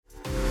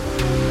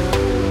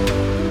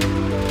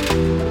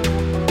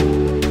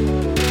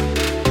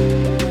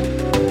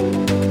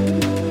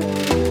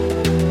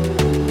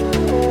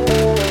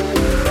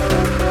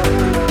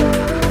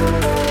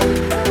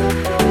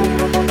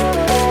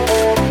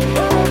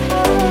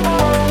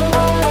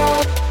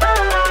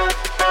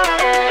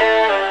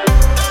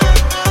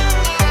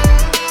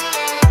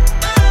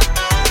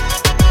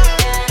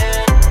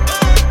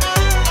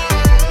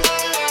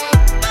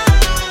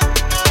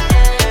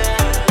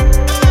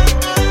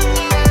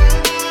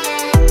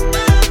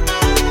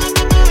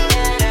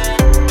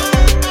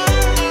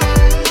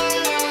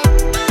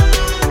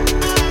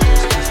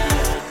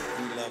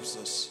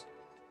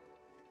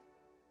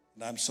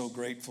so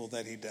grateful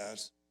that he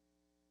does.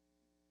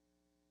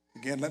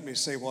 Again, let me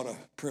say what a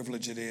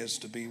privilege it is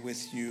to be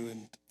with you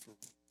and for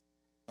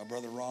my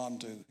brother Ron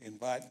to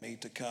invite me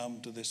to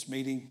come to this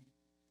meeting.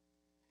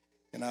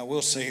 And I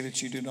will say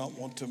that you do not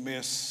want to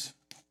miss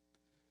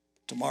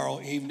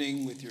tomorrow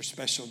evening with your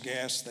special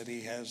guest that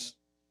he has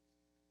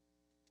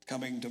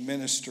coming to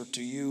minister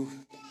to you.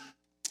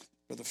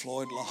 Brother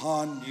Floyd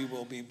Lahan, you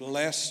will be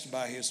blessed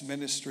by his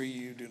ministry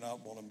you do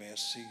not want to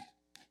miss.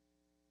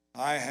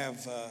 I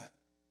have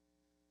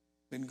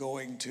been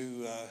going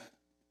to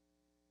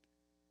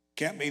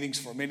camp meetings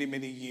for many,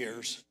 many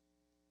years.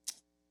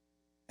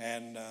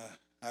 And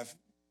I've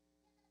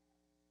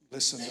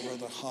listened to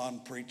Brother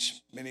Hahn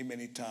preach many,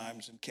 many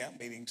times in camp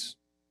meetings.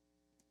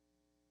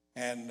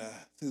 And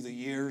through the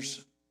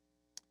years,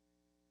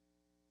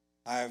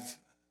 I've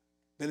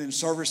been in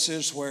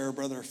services where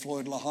Brother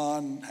Floyd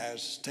Lahan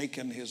has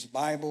taken his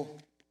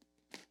Bible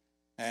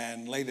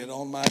and laid it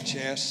on my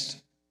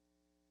chest,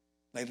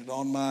 laid it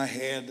on my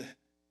head.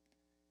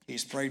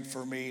 He's prayed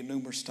for me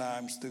numerous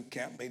times through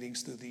camp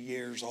meetings through the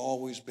years,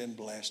 always been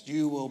blessed.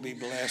 You will be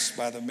blessed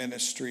by the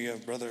ministry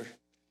of Brother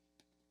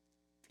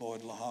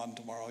Floyd Lahan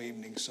tomorrow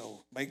evening,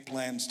 so make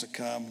plans to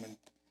come.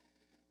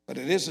 But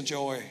it is a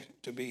joy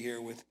to be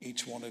here with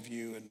each one of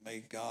you, and may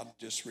God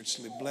just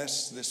richly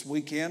bless this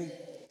weekend.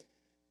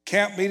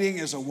 Camp meeting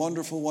is a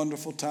wonderful,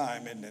 wonderful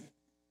time, isn't it?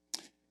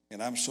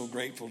 And I'm so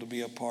grateful to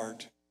be a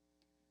part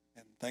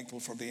and thankful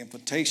for the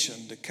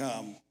invitation to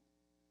come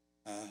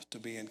to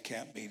be in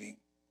camp meeting.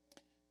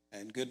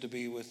 And good to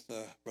be with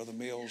Brother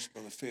Mills,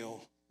 Brother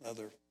Phil,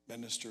 other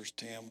ministers,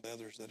 Tim, the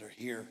others that are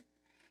here.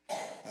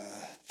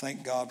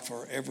 Thank God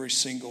for every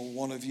single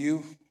one of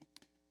you.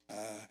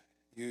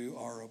 You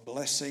are a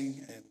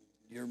blessing, and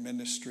your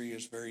ministry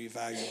is very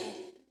valuable.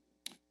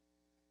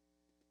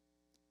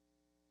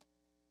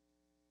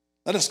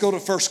 Let us go to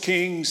 1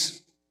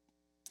 Kings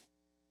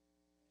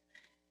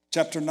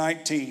chapter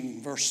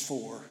 19, verse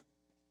 4.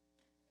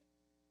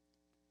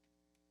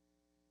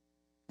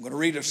 I'm going to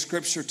read a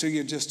scripture to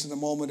you just in a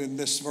moment in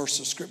this verse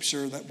of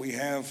scripture that we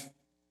have.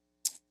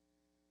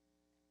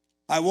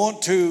 I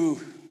want to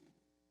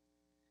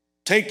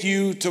take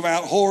you to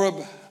Mount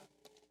Horeb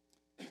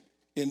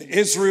in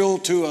Israel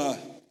to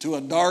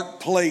a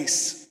dark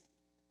place,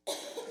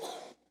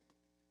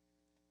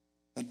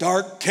 a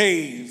dark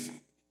cave.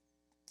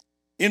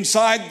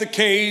 Inside the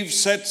cave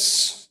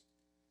sits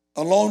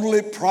a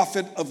lonely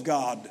prophet of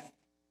God.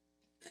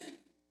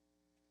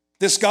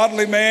 This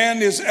godly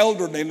man is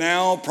elderly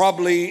now,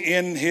 probably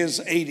in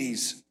his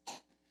 80s,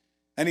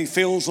 and he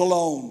feels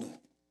alone.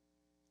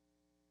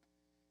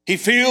 He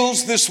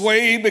feels this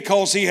way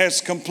because he has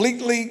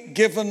completely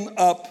given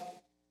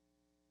up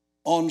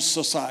on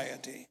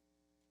society.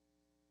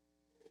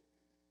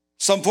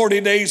 Some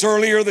 40 days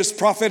earlier, this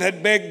prophet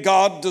had begged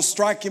God to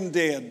strike him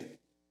dead.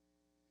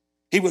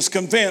 He was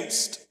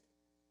convinced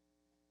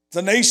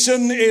the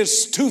nation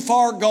is too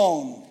far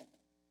gone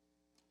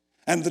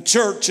and the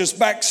church is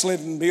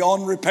backslidden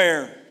beyond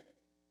repair.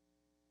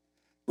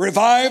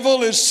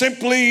 Revival is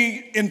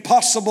simply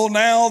impossible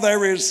now.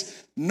 There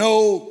is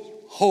no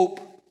hope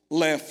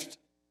left.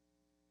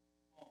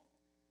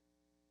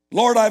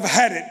 Lord, I've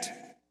had it.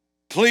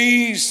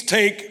 Please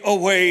take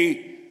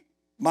away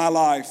my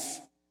life.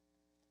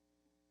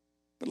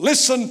 But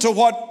listen to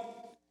what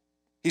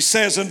he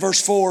says in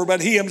verse 4,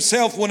 but he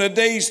himself went a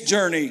day's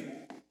journey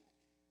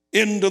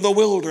into the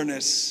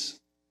wilderness.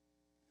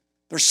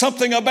 There's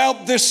something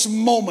about this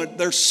moment,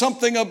 there's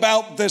something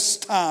about this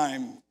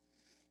time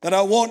that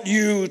I want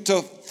you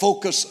to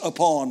focus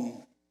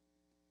upon.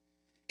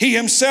 He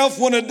himself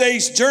went a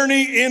day's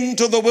journey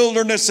into the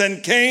wilderness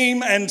and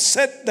came and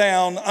sat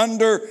down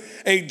under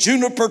a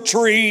juniper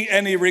tree,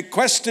 and he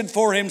requested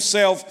for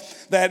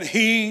himself that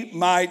he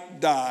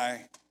might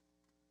die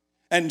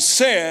and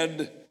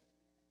said,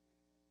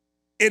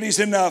 "It is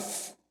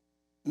enough."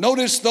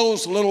 Notice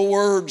those little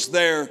words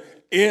there.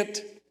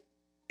 It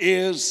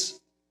is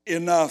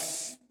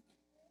enough.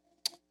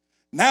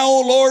 Now,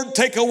 O Lord,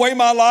 take away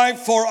my life,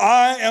 for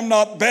I am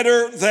not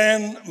better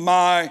than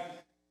my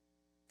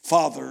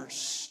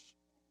fathers.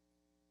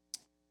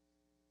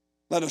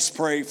 Let us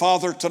pray.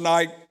 Father,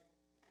 tonight,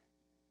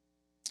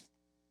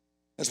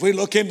 as we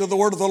look into the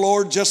word of the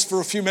Lord just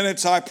for a few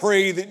minutes, I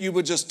pray that you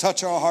would just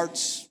touch our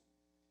hearts,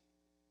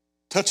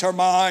 touch our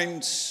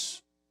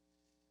minds.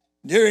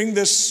 During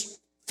this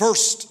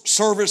first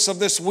service of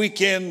this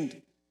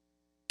weekend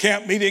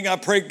camp meeting, I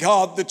pray,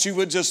 God, that you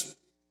would just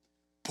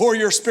pour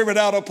your Spirit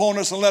out upon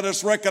us and let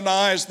us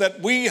recognize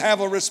that we have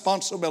a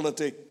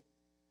responsibility,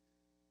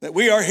 that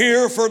we are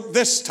here for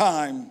this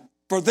time,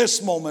 for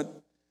this moment.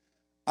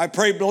 I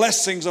pray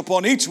blessings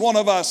upon each one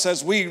of us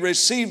as we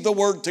receive the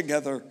word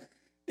together.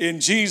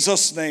 In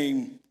Jesus'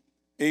 name,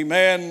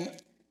 amen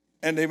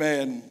and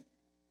amen.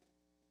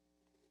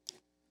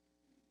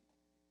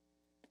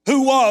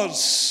 Who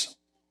was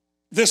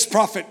this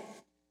prophet?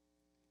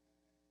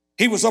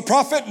 He was a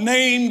prophet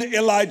named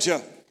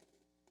Elijah.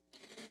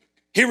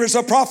 Here is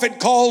a prophet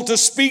called to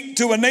speak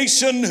to a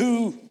nation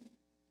who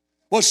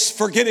was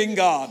forgetting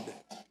God.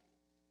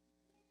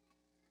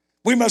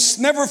 We must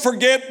never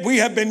forget we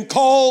have been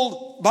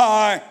called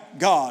by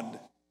God.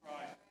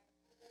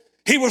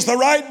 He was the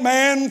right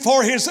man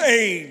for his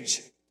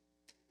age,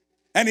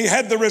 and he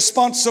had the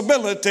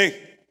responsibility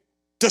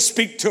to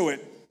speak to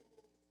it.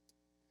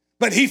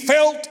 But he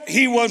felt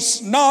he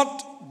was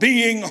not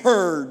being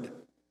heard.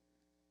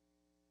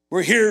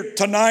 We're here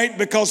tonight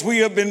because we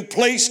have been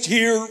placed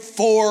here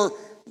for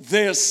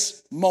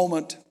this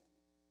moment.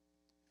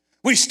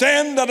 We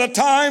stand at a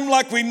time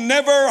like we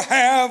never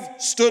have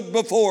stood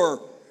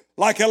before.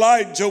 Like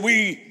Elijah,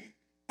 we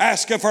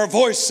ask if our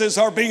voices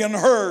are being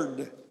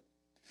heard.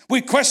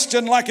 We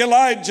question, like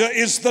Elijah,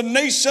 is the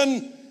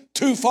nation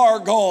too far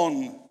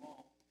gone?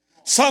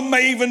 Some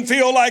may even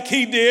feel like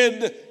he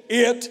did.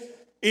 It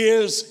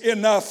is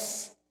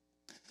enough.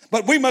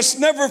 But we must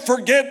never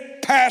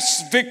forget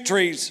past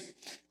victories.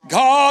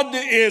 God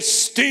is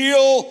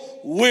still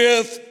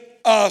with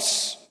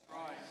us.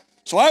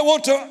 So I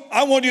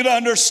want you to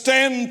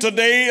understand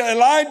today,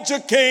 Elijah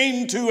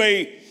came to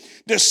a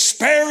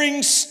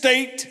despairing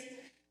state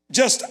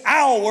just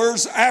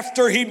hours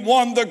after he'd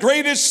won the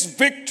greatest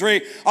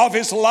victory of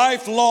his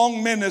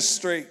lifelong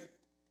ministry.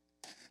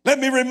 Let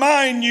me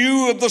remind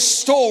you of the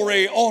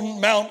story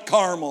on Mount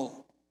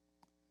Carmel.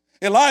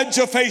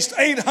 Elijah faced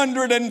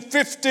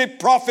 850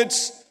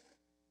 prophets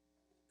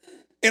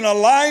in a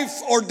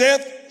life or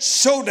death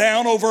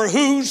showdown over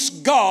whose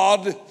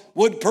God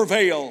would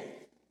prevail.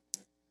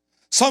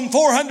 Some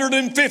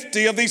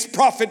 450 of these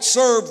prophets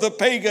served the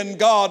pagan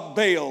god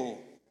Baal.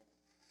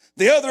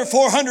 The other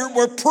 400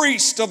 were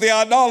priests of the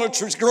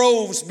idolatrous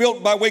groves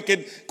built by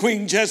wicked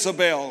Queen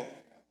Jezebel.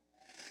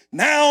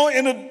 Now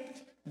in a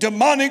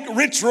demonic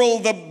ritual,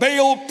 the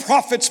Baal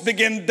prophets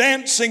began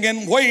dancing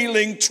and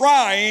wailing,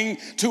 trying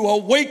to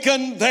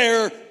awaken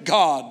their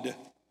god.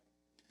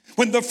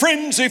 When the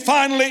frenzy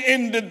finally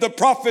ended, the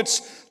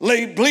prophets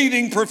lay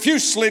bleeding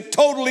profusely,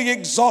 totally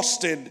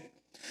exhausted.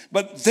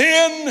 But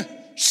then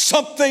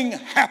something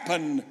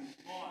happened.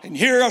 And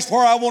here is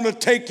where I want to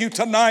take you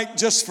tonight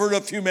just for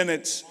a few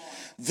minutes.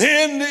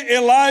 Then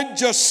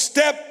Elijah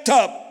stepped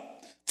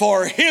up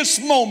for his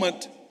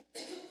moment,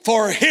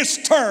 for his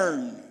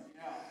turn.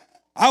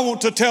 I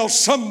want to tell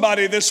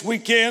somebody this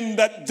weekend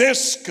that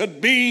this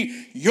could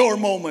be your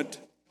moment.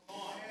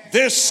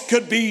 This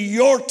could be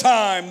your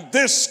time.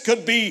 This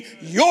could be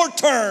your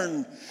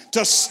turn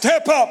to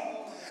step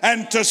up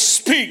and to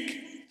speak.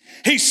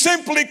 He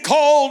simply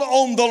called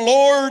on the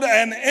Lord,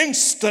 and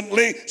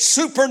instantly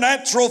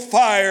supernatural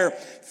fire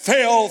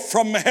fell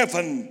from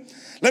heaven.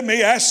 Let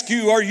me ask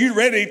you, are you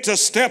ready to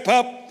step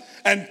up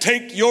and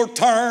take your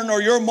turn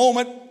or your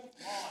moment?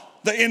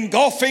 The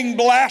engulfing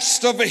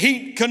blast of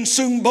heat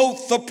consumed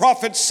both the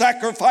prophet's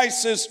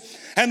sacrifices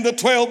and the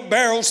 12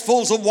 barrels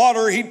full of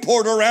water he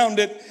poured around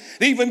it.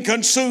 It even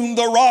consumed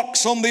the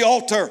rocks on the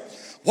altar.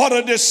 What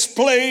a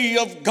display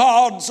of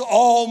God's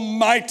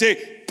almighty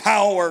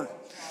power.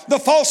 The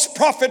false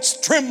prophets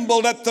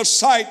trembled at the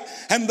sight,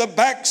 and the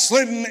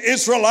backslidden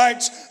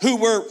Israelites who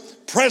were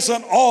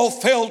present all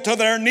fell to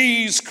their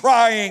knees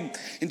crying.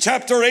 In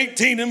chapter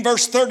 18 and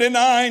verse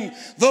 39,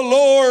 the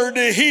Lord,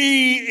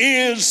 He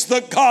is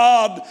the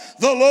God.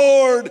 The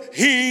Lord,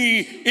 He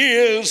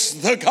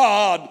is the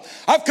God.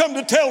 I've come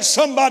to tell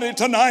somebody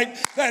tonight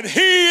that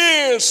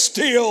He is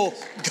still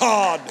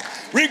God.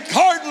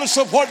 Regardless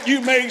of what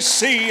you may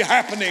see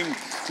happening,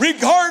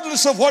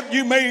 regardless of what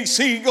you may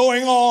see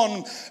going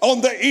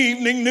on the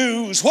evening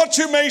news, what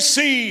you may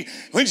see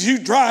when you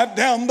drive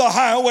down the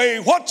highway,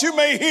 what you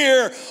may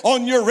hear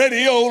on your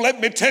radio, let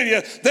me tell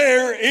you,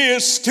 there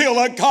is still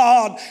a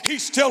God.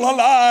 He's still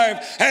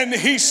alive, and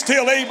He's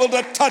still able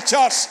to touch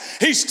us.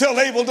 He's still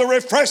able to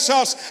refresh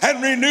us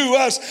and renew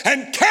us.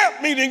 And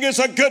camp meeting is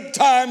a good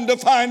time to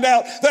find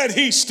out that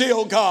He's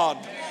still God.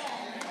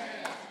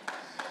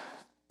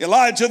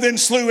 Elijah then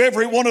slew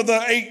every one of the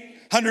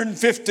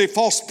 850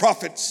 false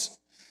prophets.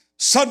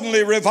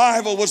 Suddenly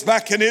revival was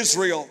back in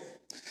Israel.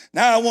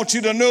 Now I want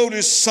you to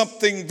notice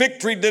something.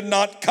 Victory did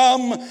not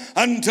come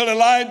until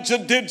Elijah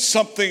did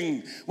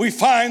something. We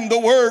find the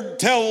word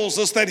tells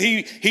us that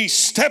he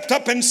stepped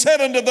up and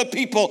said unto the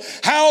people,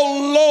 how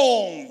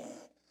long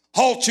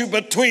halt you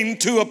between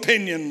two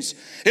opinions?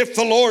 If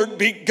the Lord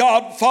be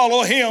God,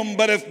 follow Him.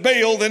 But if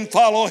Baal, then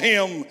follow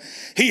him.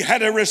 He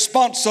had a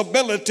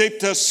responsibility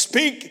to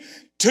speak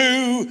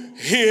to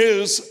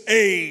his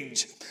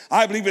age.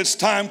 I believe it's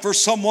time for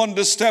someone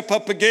to step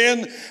up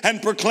again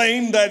and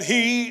proclaim that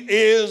He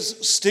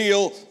is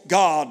still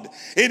God.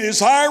 It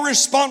is our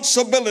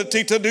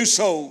responsibility to do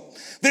so.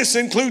 This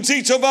includes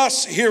each of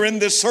us here in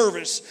this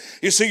service.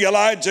 You see,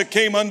 Elijah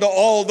came unto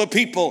all the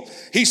people.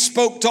 He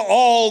spoke to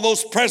all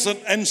those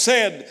present and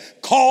said,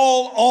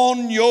 call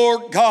on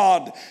your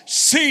God.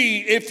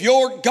 See if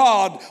your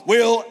God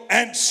will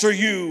answer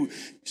you.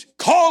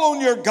 Call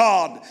on your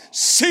God.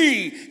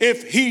 See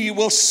if he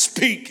will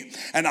speak.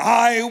 And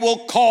I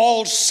will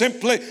call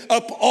simply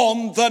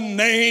upon the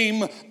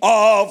name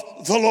of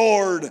the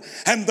Lord.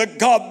 And the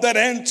God that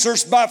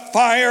answers by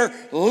fire,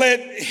 let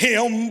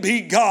him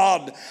be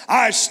God.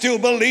 I still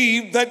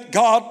believe that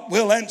God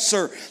will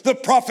answer. The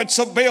prophets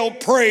of Baal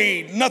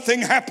prayed.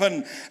 Nothing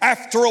happened.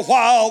 After a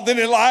while, then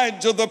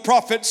Elijah the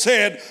prophet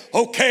said,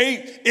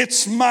 okay,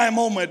 it's my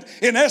moment.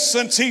 In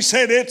essence, he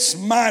said, it's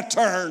my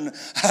turn.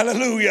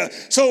 Hallelujah.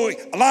 So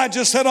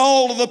Elijah said,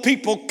 all of the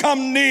people,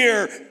 come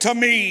near to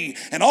me.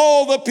 And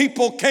all the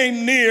people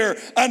came near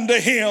unto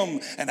him.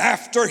 And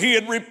after he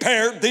had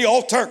repaired the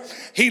altar,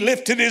 he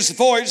lifted his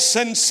voice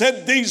and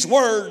said these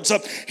words,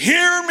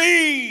 hear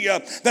me,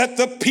 that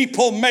the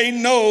people may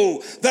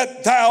know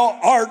that thou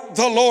art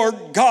the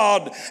Lord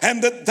God,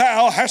 and that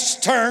thou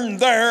hast turned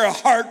their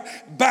heart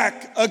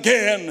back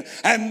again.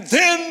 And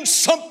then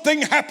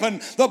something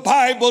happened. The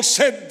Bible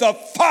said the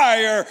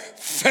fire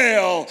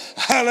fell.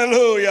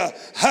 Hallelujah.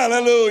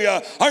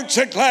 Hallelujah. Aren't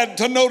you glad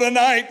to know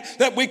tonight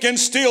that we can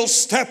still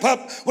step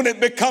up when it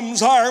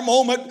becomes our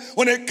moment,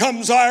 when it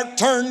comes our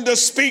turn to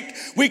speak?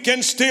 We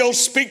can still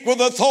speak with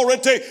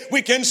authority.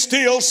 We can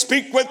still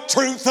speak with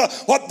truth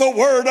what the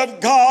Word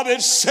of God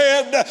has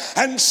said,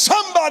 and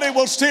somebody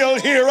will still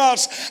hear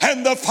us,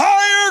 and the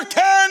fire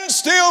can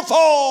still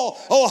fall.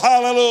 Oh,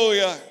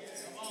 hallelujah.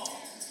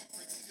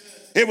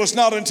 It was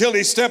not until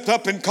he stepped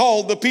up and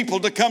called the people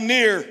to come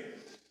near,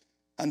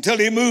 until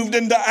he moved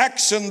into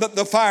action, that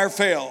the fire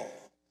fell.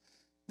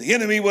 The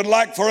enemy would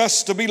like for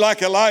us to be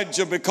like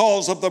Elijah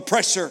because of the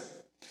pressure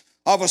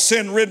of a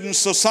sin-ridden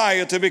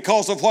society,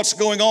 because of what's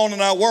going on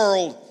in our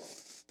world,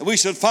 that we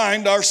should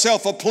find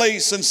ourselves a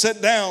place and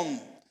sit down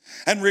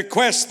and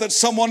request that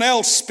someone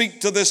else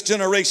speak to this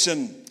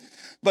generation.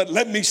 But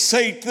let me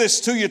say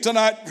this to you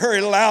tonight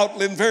very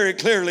loudly and very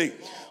clearly.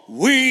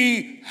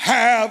 We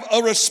have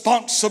a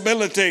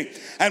responsibility,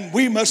 and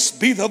we must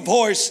be the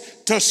voice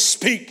to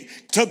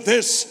speak to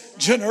this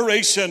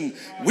generation.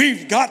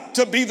 We've got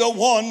to be the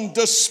one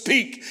to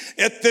speak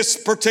at this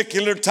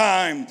particular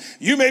time.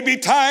 You may be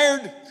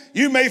tired.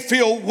 You may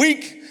feel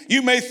weak.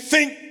 You may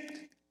think,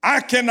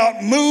 I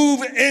cannot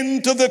move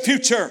into the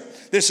future.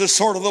 This is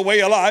sort of the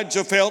way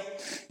Elijah felt.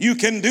 You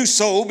can do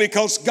so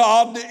because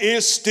God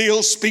is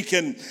still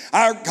speaking.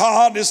 Our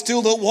God is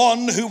still the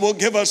one who will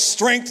give us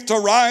strength to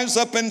rise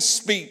up and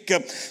speak.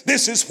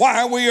 This is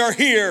why we are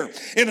here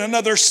in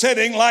another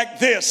setting like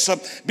this,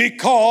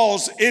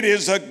 because it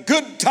is a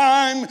good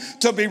time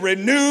to be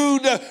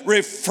renewed,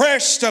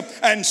 refreshed,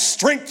 and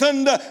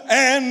strengthened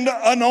and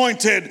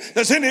anointed.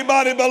 Does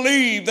anybody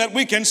believe that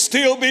we can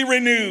still be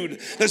renewed?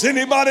 Does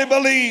anybody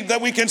believe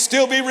that we can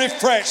still be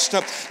refreshed?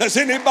 Does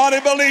anybody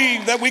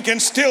believe that we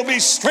can still be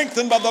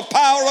strengthened by the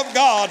power of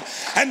God?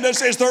 And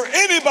is there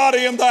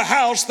anybody in the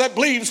house that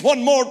believes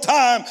one more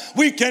time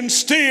we can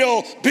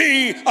still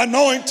be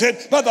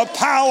anointed by the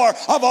power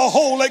of a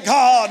holy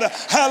God?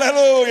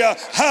 Hallelujah,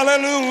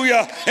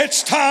 hallelujah.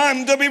 It's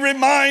time to be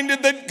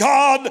reminded that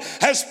God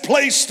has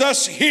placed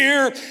us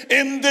here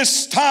in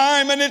this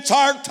time, and it's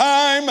our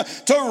time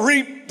to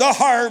reap the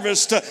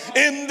harvest.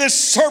 In this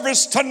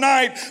service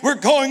tonight, we're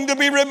going to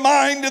be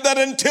reminded that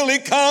until he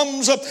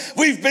comes,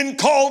 we've been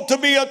called to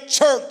be a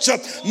church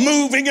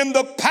moving in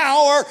the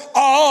power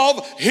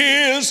of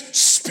his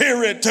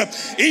Spirit.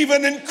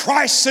 Even in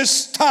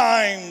crisis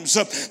times,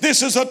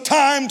 this is a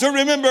time to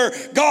remember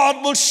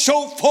God will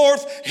show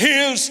forth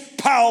his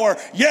power.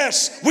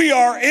 Yes, we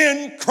are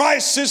in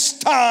crisis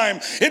time.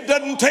 It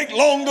doesn't take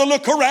long to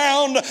look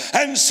around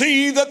and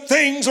see that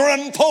things are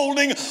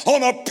unfolding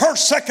on a per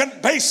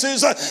second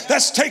basis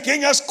that's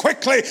taking us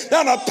quickly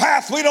down a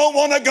path we don't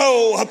want to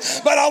go.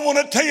 But I want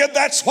to tell you,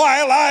 that's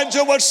why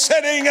Elijah was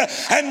sitting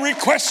and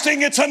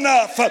requesting it's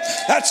enough.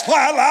 That's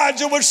why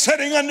Elijah was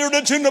sitting under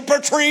the juniper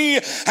tree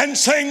and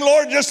saying,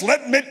 Lord, just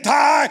let me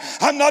die.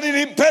 I'm not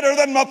any better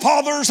than my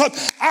fathers.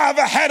 I've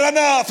had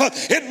enough.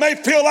 It may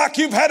feel like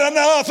you've had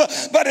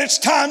enough, but it's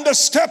time to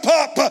step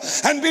up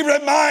and be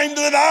reminded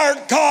that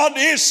our God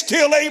is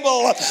still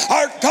able.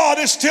 Our God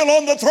is still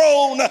on the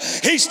throne.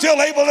 He's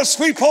still able to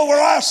sweep over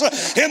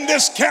us in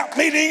this camp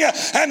meeting,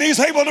 and he's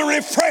able to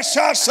refresh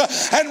us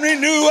and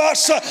renew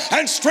us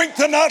and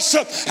strengthen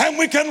us, and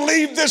we can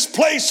leave this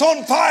place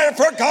on fire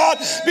for God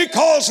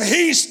because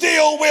he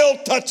still will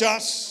touch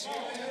us.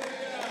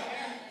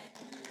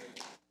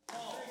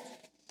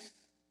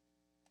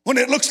 When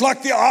it looks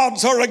like the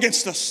odds are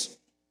against us,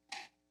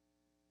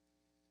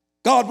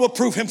 God will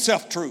prove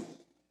himself true.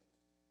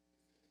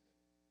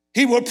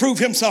 He will prove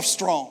himself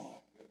strong.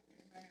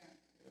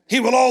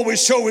 He will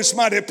always show his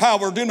mighty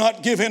power. Do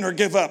not give in or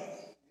give up.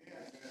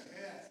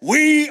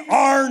 We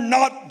are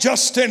not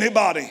just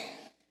anybody.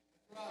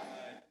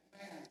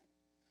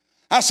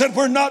 I said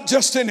we're not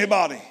just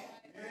anybody.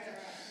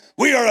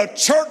 We are a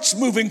church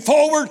moving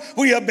forward.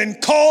 We have been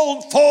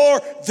called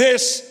for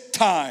this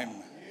time.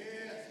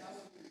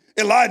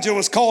 Elijah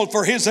was called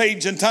for his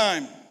age and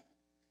time.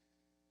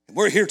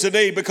 We're here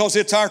today because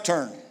it's our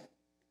turn.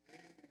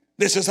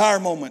 This is our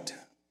moment.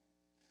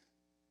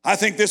 I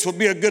think this would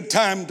be a good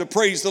time to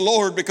praise the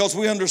Lord because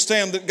we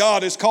understand that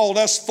God has called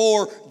us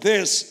for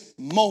this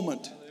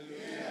moment.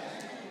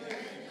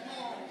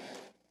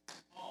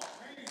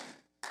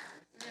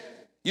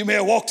 You may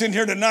have walked in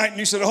here tonight and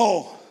you said,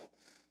 oh,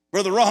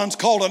 Brother Ron's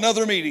called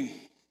another meeting.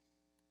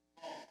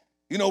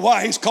 You know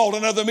why he's called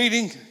another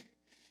meeting?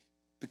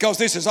 Because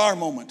this is our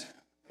moment.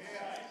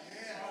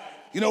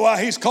 You know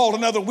why he's called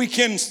another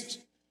weekend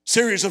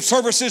series of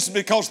services?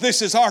 Because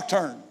this is our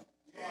turn.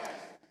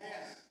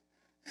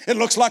 It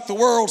looks like the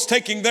world's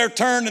taking their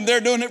turn and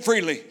they're doing it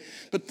freely.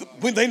 But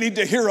when they need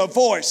to hear a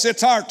voice,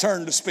 it's our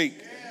turn to speak.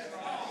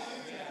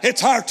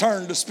 It's our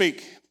turn to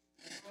speak.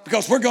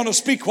 Because we're going to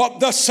speak what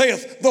thus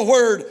saith the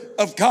word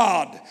of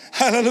God.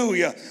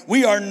 Hallelujah.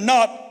 We are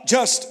not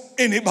just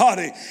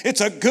anybody.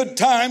 It's a good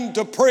time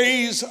to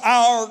praise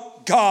our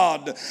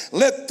God.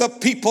 Let the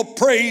people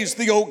praise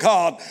thee, O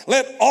God.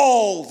 Let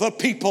all the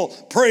people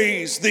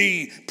praise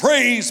thee.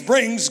 Praise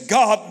brings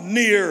God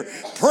near.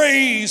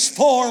 Praise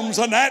forms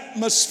an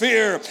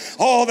atmosphere.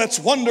 Oh, that's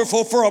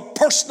wonderful for a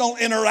personal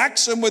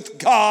interaction with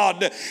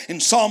God.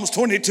 In Psalms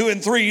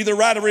 22:3, the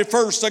writer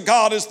refers to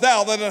God as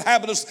thou that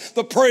inhabitest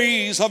the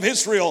praise of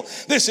Israel.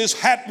 This is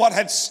what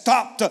had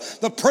stopped.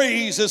 The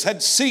praises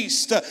had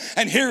ceased.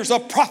 And here's a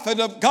prophet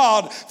of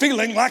God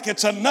feeling like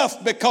it's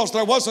enough because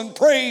there wasn't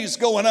praise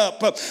going up.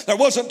 There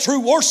wasn't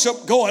true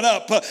worship going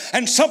up,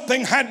 and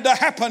something had to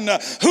happen.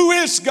 Who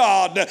is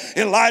God?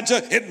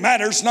 Elijah, it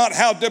matters not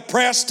how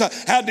depressed,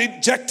 how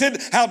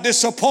dejected, how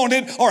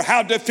disappointed, or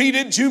how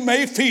defeated you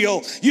may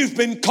feel. You've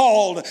been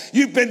called.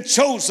 You've been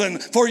chosen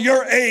for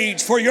your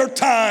age, for your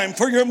time,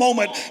 for your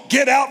moment.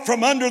 Get out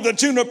from under the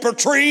juniper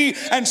tree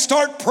and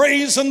start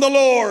praising the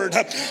Lord.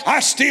 I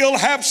still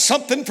have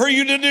something for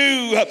you to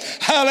do.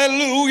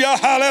 Hallelujah,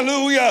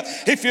 hallelujah.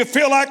 If you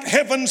feel like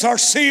heavens are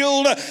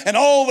sealed and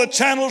all the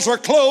channels are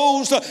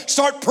closed,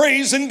 start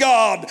praising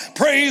God.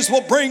 Praise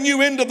will bring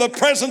you into the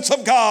presence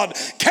of God.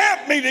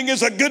 Camp meeting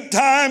is a good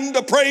time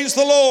to praise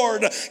the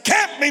Lord.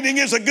 Camp meeting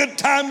is a good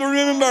time to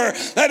remember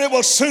that it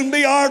will soon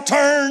be our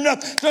turn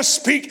to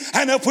speak.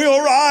 And if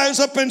we'll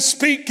rise up and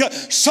speak,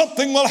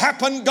 something will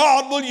happen.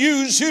 God will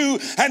use you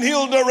and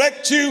He'll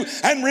direct you,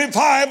 and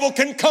revival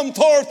can come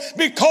forth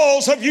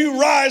because of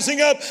you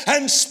rising up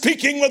and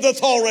speaking with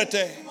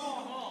authority.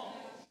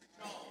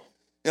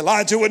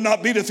 Elijah would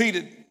not be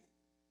defeated.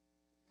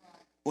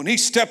 When he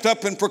stepped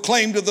up and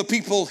proclaimed to the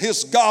people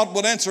his God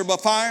would answer by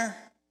fire,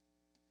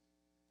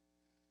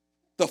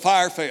 the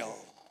fire fell.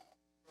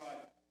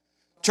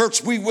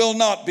 Church, we will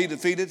not be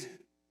defeated.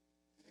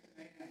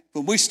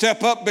 When we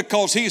step up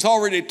because he's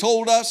already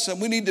told us,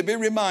 and we need to be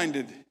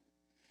reminded.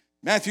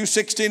 Matthew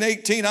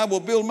 16:18, I will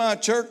build my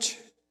church,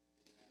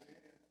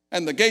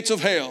 and the gates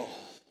of hell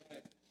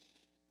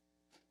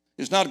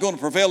is not going to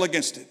prevail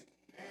against it.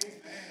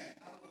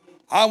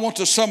 I want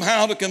to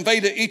somehow to convey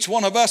to each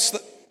one of us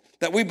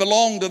that we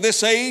belong to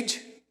this age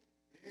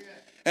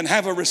and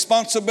have a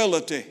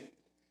responsibility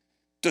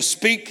to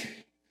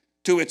speak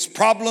to its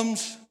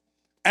problems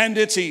and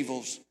its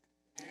evils.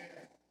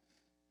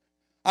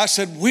 I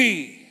said,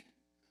 we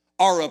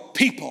are a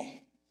people.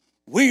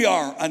 We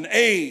are an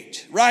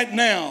age right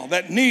now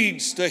that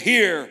needs to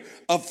hear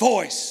a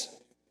voice.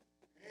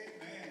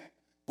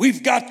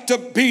 We've got to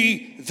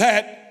be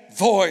that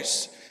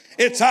voice.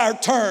 It's our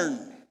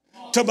turn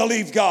to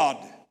believe God.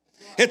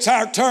 It's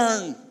our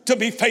turn to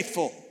be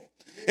faithful.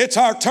 It's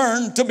our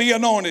turn to be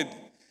anointed.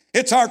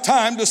 It's our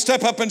time to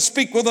step up and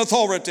speak with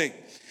authority.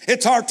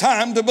 It's our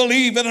time to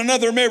believe in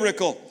another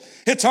miracle.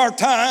 It's our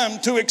time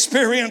to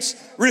experience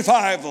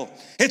revival.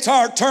 It's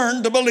our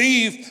turn to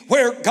believe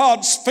where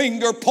God's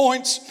finger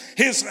points,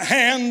 His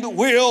hand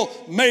will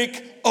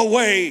make a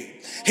way.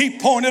 He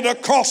pointed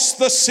across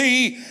the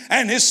sea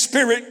and His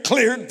Spirit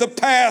cleared the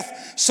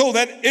path so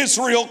that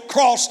Israel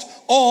crossed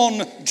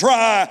on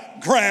dry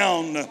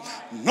ground.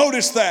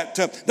 Notice that.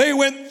 They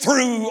went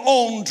through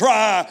on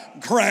dry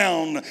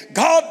ground.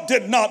 God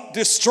did not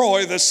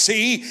destroy the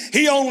sea.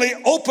 He only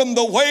opened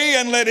the way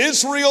and let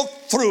Israel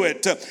through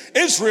it.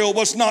 Israel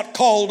was not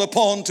called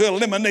upon to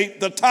eliminate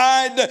the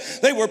tide.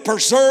 They were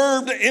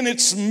preserved in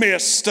its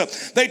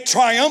midst. They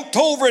triumphed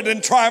over it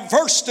and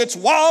traversed its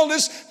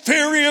wildest,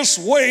 furious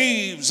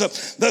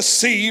waves. The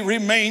sea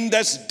remained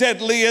as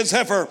deadly as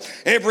ever.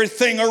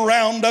 Everything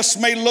around us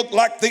may look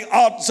like the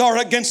odds are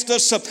against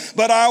us,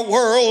 but our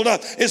world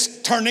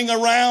is turning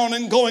around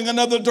and going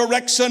another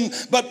direction.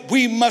 But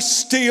we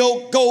must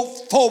still go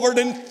forward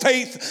in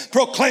faith,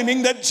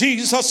 proclaiming that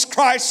Jesus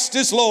Christ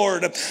is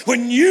Lord.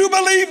 When you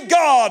believe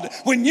God,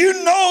 when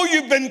you know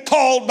you've been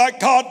called by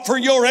God for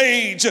your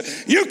age,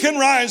 you can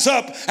rise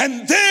up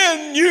and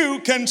then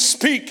you can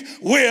speak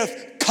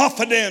with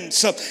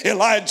confidence.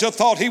 Elijah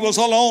thought he was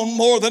alone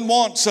more than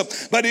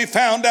once, but he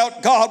found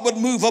out God would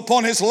move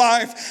upon his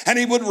life and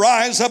he would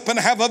rise up and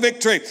have a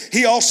victory.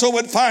 He also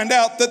would find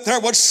out that there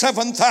was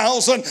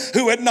 7,000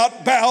 who had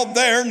not bowed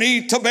their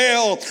knee to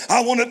Baal.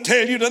 I want to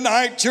tell you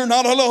tonight, you're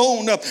not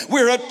alone.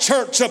 We're a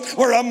church.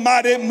 We're a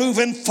mighty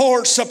moving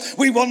force.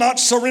 We will not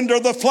surrender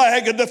the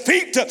flag of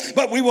defeat,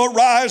 but we will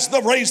raise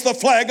the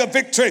flag of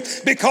victory,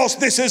 because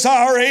this is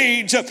our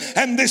age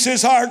and this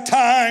is our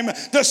time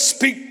to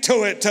speak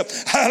to it.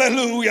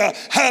 Hallelujah,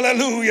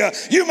 hallelujah.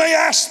 You may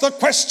ask the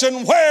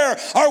question, where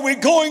are we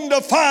going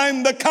to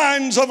find the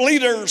kinds of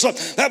leaders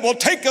that will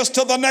take us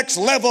to the next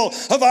level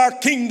of our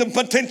kingdom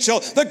potential?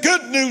 The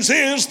good news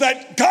is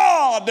that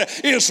God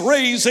is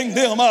raising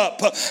them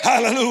up.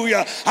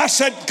 Hallelujah. I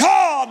said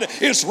God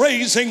is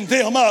raising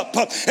them up.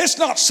 It's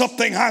not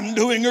something I'm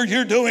doing or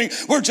you're doing.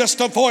 We're just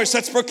a voice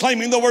that's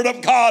proclaiming the word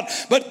of God.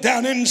 But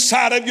down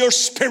inside of your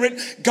spirit,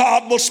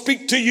 God will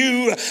speak to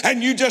you,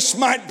 and you just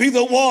might be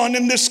the one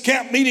in this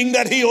camp meeting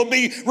that he'll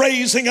be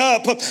raising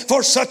up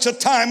for such a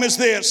time as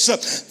this.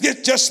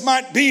 It just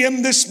might be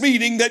in this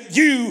meeting that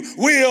you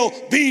will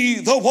be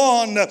the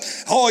one.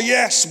 Oh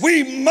yes,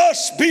 we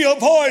must be a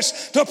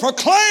voice to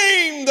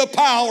proclaim the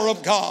power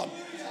of God.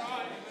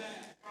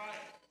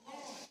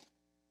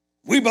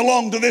 We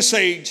belong to this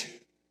age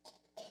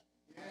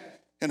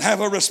and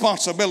have a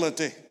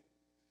responsibility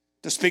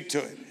to speak to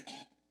it.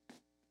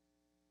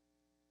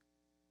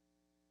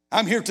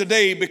 I'm here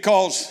today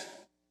because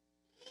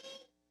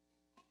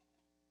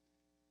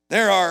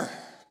there are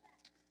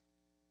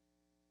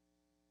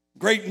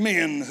great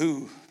men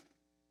who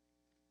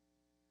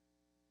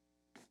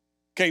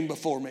came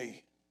before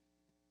me.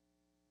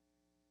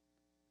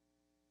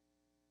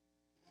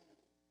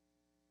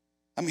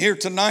 I'm here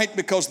tonight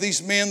because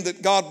these men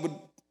that God would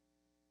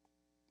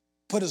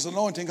put his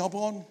anointing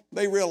upon,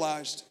 they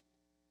realized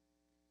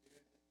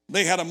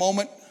they had a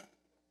moment.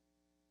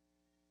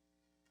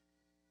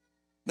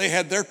 They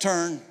had their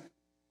turn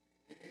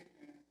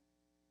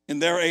in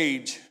their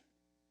age.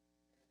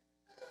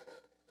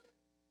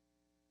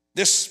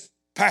 This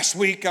past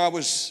week I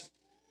was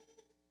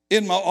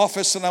in my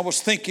office and I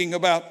was thinking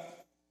about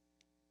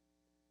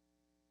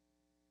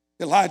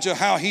Elijah,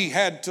 how he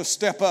had to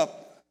step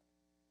up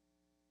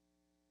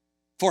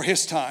for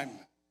his time.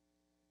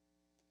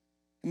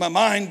 My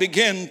mind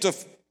began to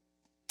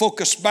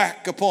focus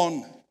back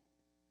upon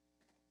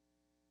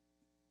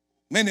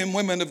men and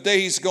women of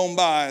days gone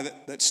by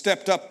that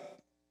stepped up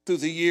through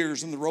the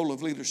years in the role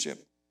of leadership,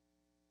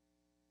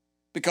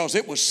 because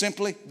it was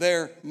simply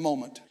their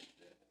moment.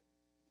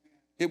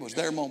 It was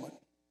their moment.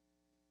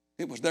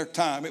 It was their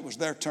time. It was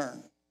their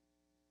turn.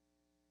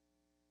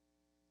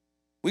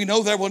 We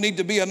know there will need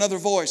to be another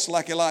voice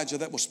like Elijah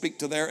that will speak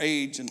to their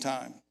age and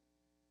time.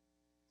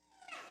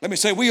 Let me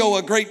say, we owe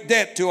a great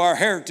debt to our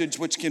heritage,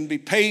 which can be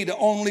paid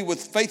only with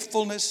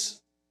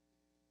faithfulness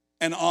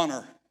and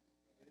honor.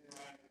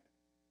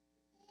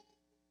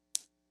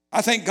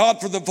 I thank God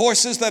for the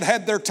voices that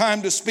had their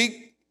time to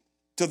speak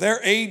to their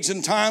age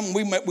and time.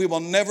 We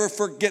will never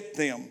forget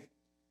them.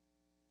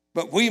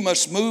 But we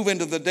must move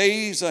into the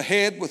days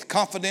ahead with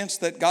confidence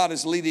that God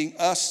is leading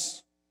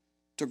us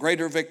to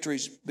greater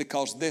victories,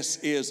 because this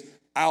is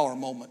our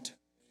moment.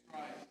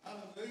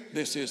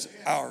 This is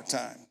our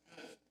time.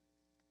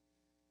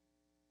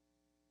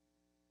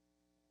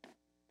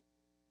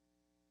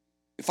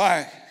 If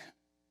I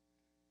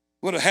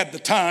would have had the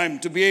time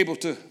to be able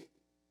to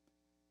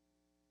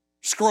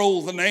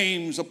scroll the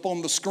names up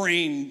on the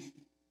screen,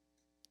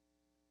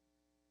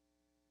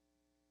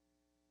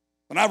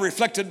 when I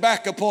reflected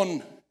back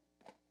upon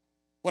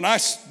when I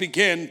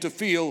began to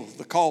feel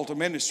the call to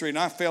ministry, and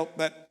I felt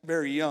that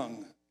very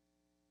young.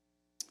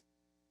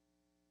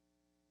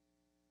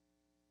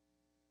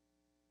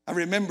 I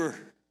remember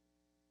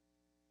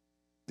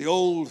the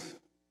old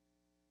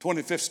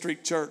 25th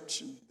Street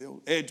Church and the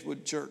old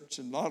Edgewood Church,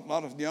 and a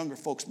lot of the younger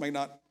folks may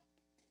not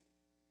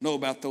know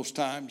about those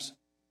times.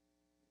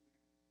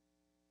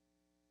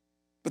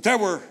 But there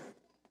were,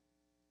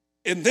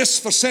 in this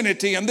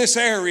vicinity, in this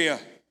area,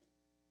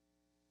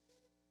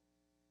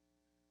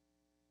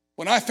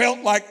 when I felt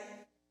like,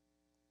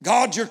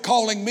 God, you're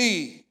calling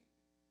me.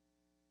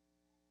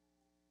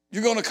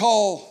 You're going to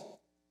call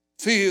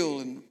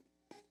Phil, and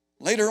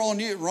later on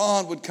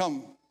Ron would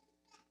come.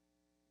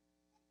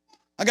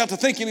 I got to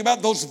thinking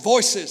about those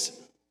voices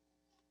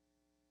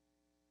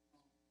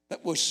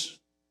that was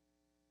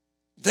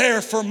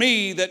there for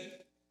me, that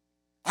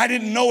I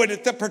didn't know it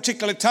at that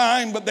particular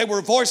time, but they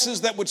were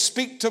voices that would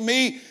speak to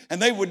me,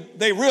 and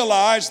they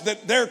realized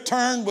that their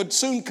turn would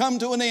soon come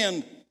to an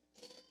end.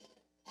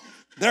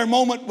 Their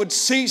moment would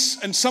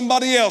cease, and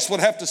somebody else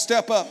would have to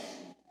step up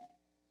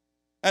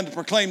and to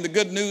proclaim the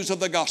good news of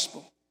the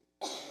gospel.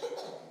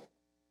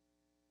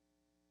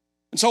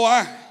 And so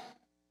I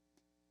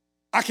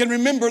can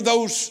remember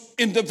those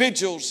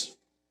individuals.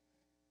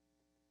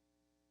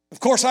 Of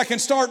course, I can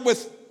start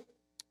with,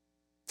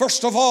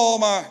 first of all,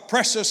 my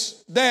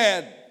precious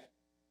dad,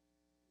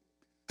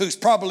 who's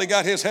probably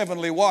got his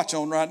heavenly watch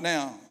on right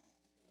now,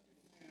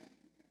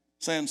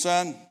 saying,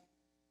 son,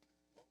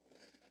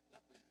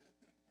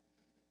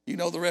 You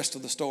know the rest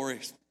of the story.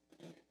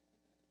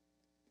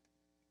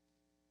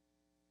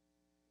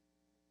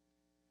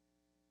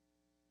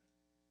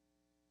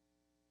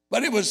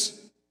 But it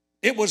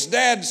was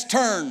Dad's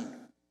turn.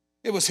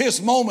 It was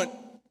his moment.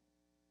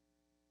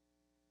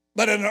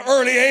 But at an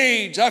early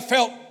age, I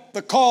felt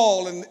the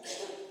call, and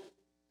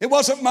it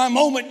wasn't my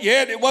moment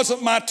yet. It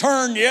wasn't my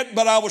turn yet,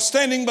 but I was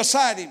standing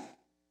beside him.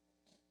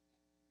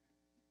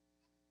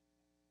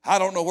 I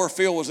don't know where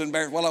Phil was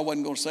embarrassed. Well, I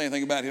wasn't going to say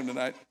anything about him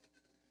tonight.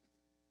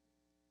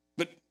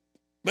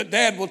 But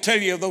Dad will tell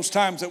you of those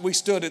times that we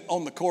stood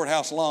on the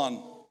courthouse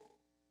lawn.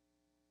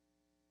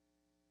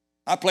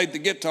 I played the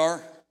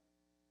guitar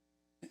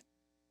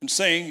and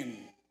sing, and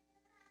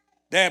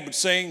Dad would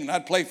sing, and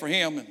I'd play for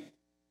him, and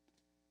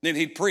then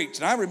he'd preach.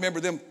 And I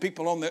remember them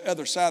people on the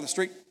other side of the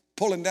street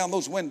pulling down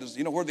those windows.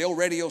 You know where the old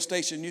radio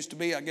station used to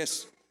be? I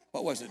guess,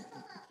 what was it?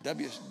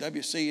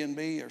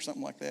 WCNB or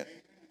something like that.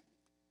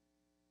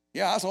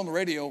 Yeah, I was on the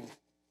radio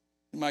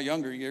in my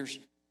younger years.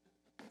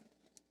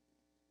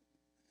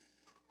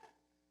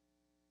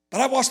 But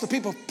I watched the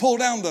people pull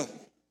down the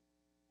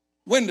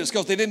windows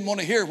because they didn't want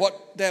to hear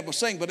what Dad was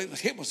saying. But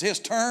it was his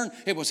turn.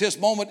 It was his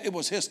moment. It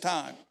was his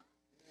time.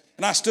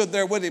 And I stood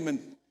there with him, and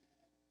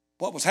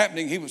what was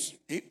happening,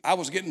 I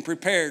was getting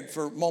prepared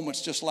for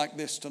moments just like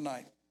this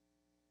tonight.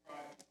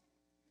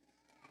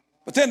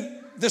 But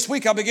then this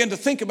week I began to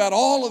think about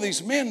all of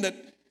these men that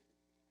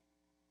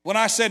when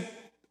I said,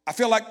 I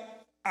feel like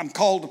I'm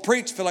called to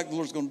preach, feel like the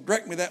Lord's going to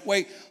direct me that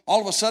way, all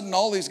of a sudden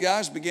all these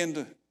guys began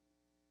to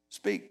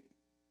speak.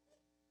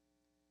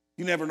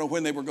 You never know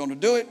when they were going to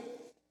do it.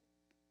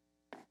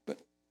 But,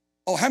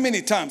 how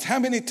many times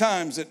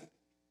at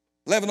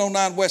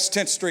 1109 West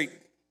 10th Street,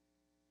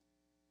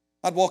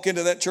 I'd walk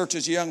into that church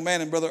as a young man,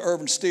 and Brother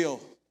Irvin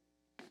Steele,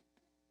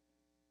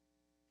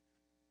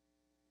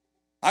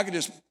 I could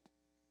just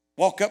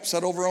walk up,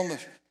 sit over on the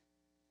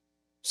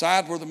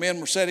side where the men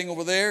were sitting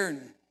over there,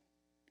 and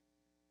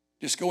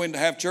just go in to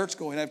have church,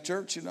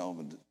 you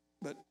know.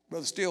 But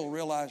Brother Steele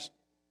realized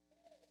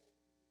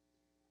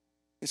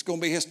it's going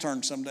to be his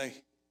turn someday.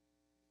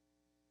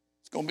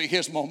 It's going to be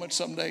his moment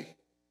someday.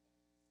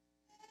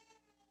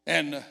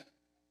 And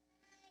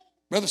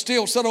Brother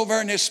Steele sat over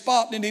there in his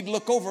spot, and he'd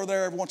look over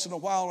there every once in a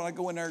while. When I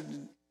go in there,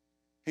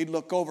 he'd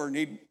look over and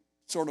he'd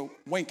sort of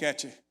wink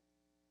at you.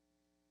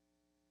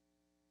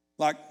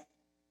 Like,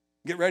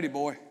 get ready,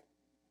 boy.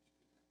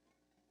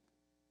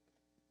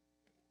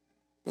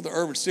 Brother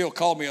Irvin Steele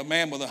called me a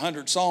man with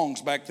 100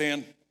 songs back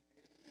then.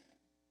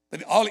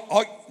 But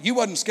you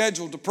wasn't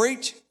scheduled to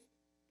preach.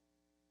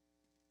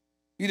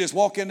 You just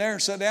walk in there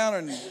and sit down,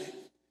 and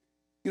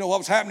you know what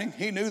was happening?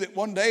 He knew that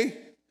one day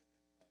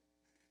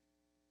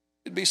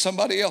it'd be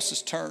somebody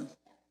else's turn.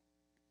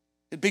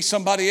 It'd be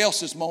somebody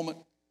else's moment.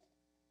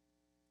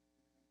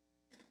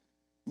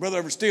 Brother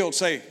Irvin Steele would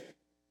say,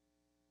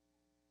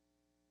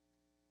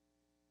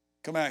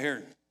 come out here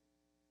and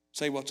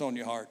say what's on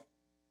your heart.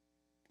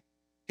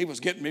 He was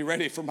getting me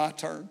ready for my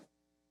turn.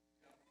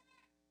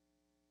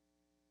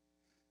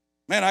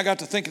 Man, I got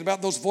to thinking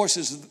about those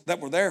voices that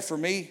were there for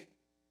me.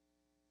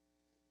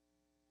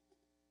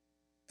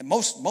 And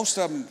most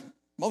of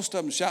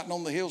them shouting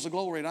on the hills of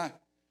glory. And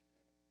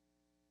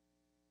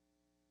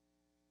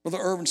Brother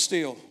Irvin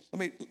Steele, let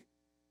me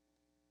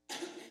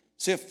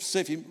see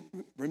if you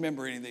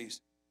remember any of these.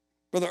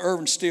 Brother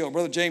Irvin Steele,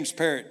 Brother James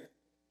Parrott,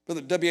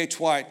 Brother W.H.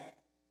 White,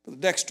 Brother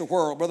Dexter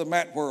Whirl, Brother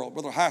Matt Whirl,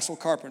 Brother Heisel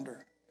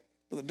Carpenter,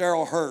 Brother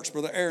Darrell Hurts,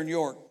 Brother Aaron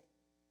York,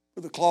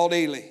 Brother Claude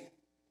Ely,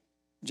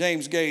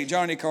 James Gay,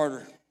 Johnny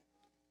Carter,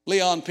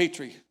 Leon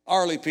Petrie,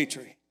 Arlie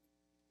Petrie,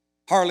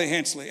 Harley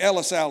Hensley,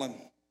 Ellis Allen,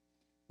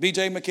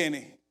 B.J.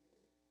 McKinney.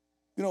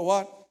 You know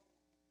what?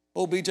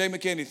 Old B.J.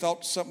 McKinney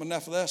thought something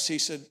enough of us. He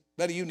said,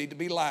 Betty, you need to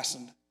be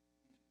licensed.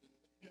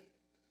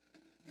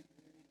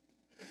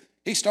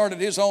 He started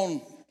his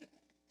own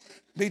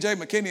B.J.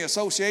 McKinney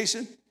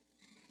Association.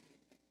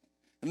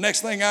 The next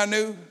thing I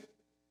knew,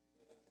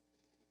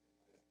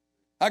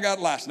 I got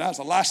licensed. I was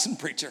a licensed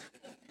preacher.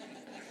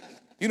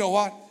 You know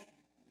what?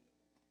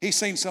 He's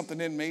seen something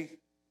in me.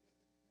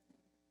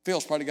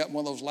 Phil's probably got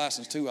one of those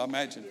licenses too, I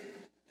imagine.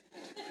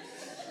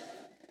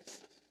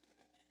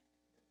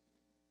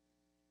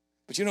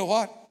 But you know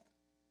what?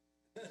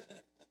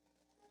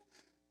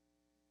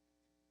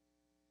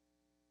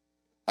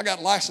 I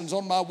got license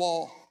on my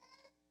wall.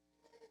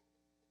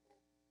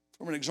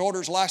 From an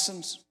exhorter's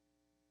license,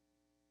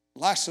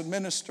 licensed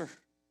minister,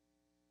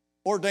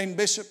 ordained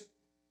bishop,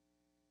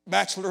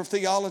 Bachelor of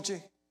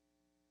Theology.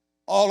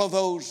 All of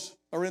those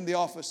are in the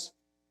office.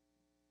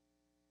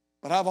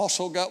 But I've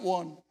also got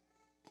one.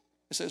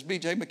 It says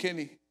B.J.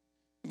 McKinney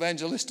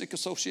Evangelistic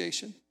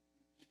Association.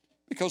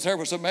 Because there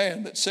was a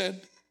man that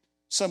said,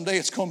 someday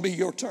it's going to be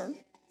your turn.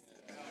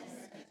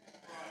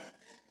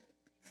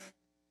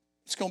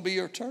 It's going to be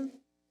your turn.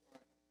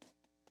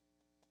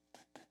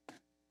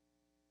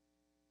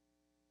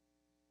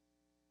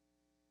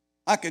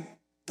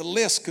 The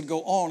list could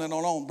go on and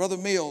on. Brother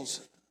Mills,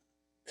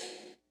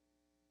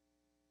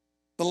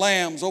 the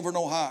Lambs over in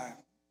Ohio.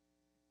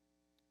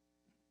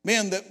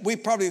 Men that we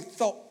probably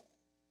thought,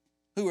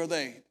 who are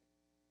they?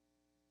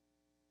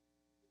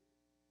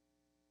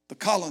 the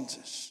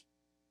Collinses.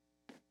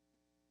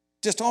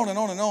 Just on and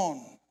on and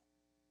on.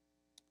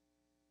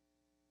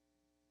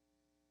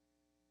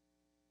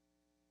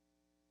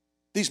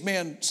 These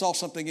men saw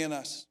something in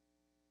us.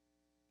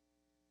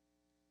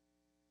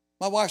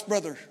 My wife's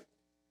brother,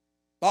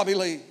 Bobby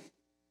Lee,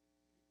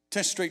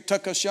 10th Street,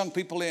 took us young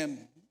people in,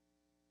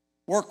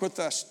 worked with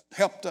us,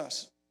 helped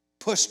us,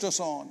 pushed us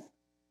on.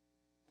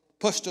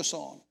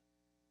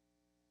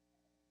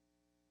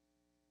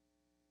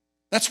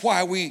 That's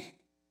why we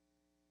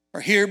are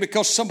here,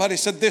 because somebody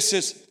said this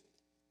is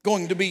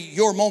going to be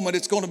your moment.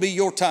 It's going to be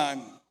your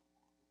time.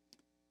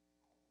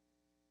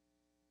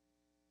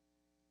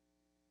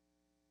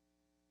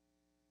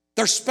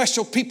 There's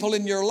special people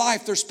in your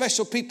life. There's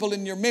special people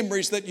in your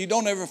memories that you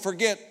don't ever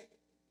forget.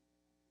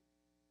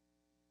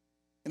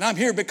 And I'm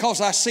here because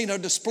I've seen a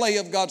display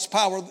of God's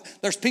power.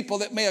 There's people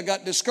that may have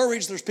got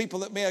discouraged. There's people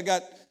that may have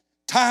got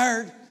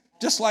tired,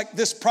 just like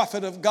this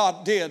prophet of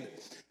God did.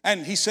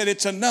 And he said,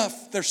 it's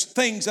enough. There's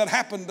things that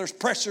happen. There's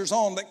pressures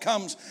on that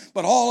comes.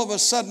 But all of a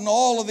sudden,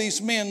 all of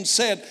these men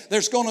said,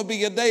 there's going to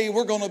be a day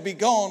we're going to be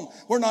gone.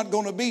 We're not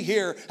going to be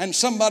here. And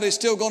somebody's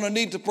still going to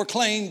need to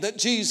proclaim that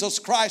Jesus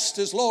Christ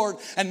is Lord.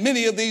 And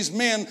many of these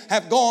men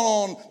have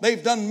gone on.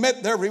 They've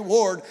met their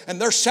reward. And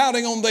they're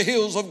shouting on the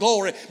hills of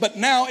glory. But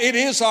now it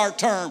is our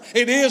turn.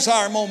 It is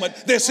our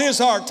moment. This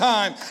is our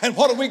time. And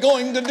what are we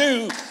going to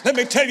do? Let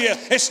me tell you,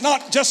 it's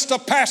not just a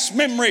past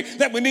memory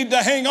that we need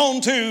to hang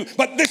on to.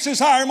 But this is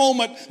our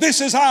moment.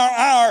 This is our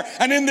hour.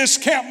 And in this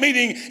camp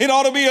meeting, it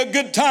ought to be a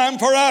good time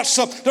for us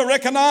to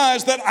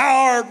recognize that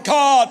our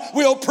God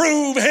will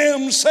prove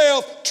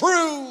himself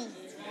true.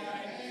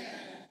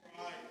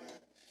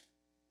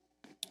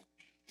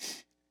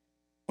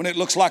 When it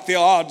looks like the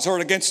odds are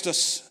against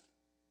us,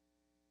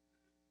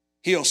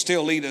 he'll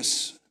still lead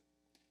us.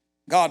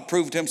 God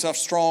proved himself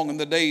strong in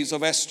the days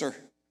of Esther.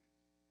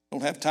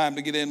 Don't have time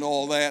to get into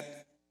all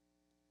that.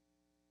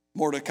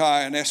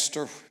 Mordecai and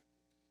Esther,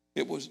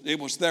 it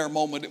was their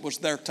moment. It was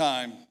their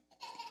time.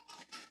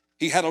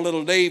 He had a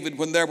little David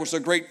when there was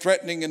a great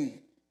threatening and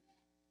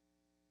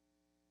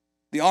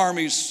the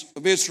armies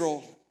of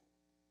Israel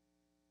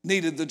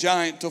needed the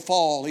giant to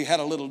fall. He had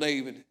a little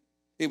David.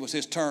 It was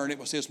his turn. It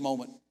was his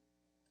moment.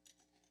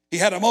 He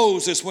had a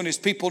Moses when his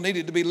people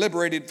needed to be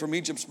liberated from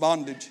Egypt's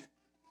bondage.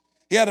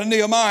 He had a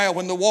Nehemiah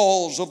when the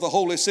walls of the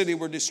holy city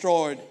were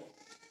destroyed.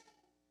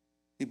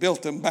 He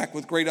built them back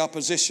with great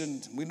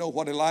opposition. We know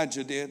what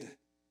Elijah did.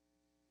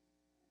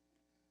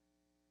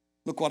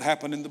 Look what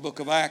happened in the book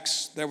of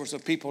Acts. There was a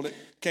people that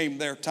came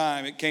their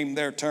time. It came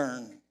their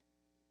turn.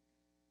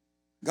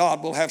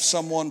 God will have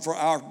someone for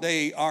our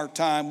day, our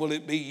time. Will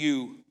it be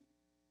you?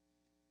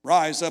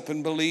 Rise up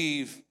and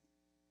believe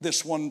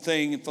this one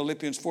thing in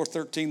Philippians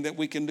 4:13, that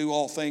we can do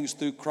all things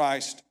through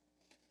Christ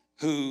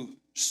who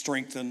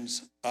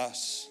strengthens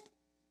us.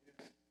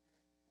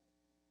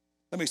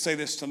 Let me say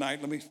this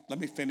tonight. Let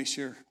me finish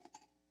here.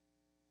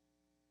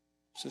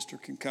 Sister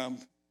can come.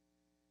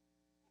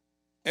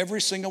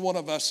 Every single one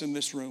of us in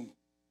this room.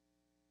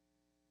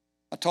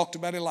 I talked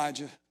about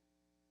Elijah.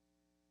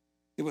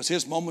 It was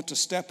his moment to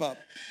step up.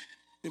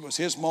 It was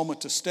his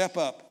moment to step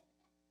up.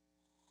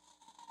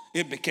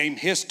 It became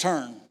his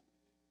turn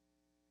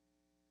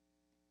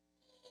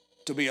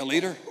to be a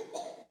leader,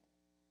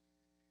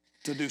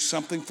 to do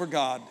something for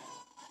God.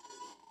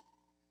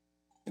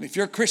 And if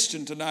you're a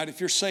Christian tonight,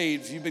 if you're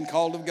saved, if you've been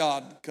called of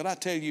God, could I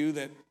tell you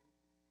that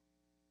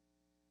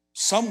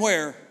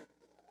somewhere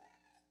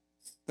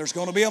there's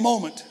going to be a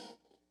moment,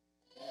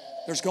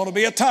 there's going to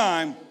be a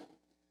time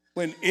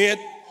when it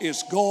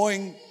is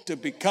going to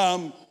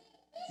become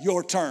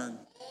your turn.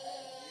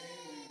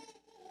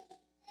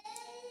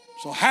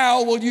 So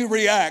how will you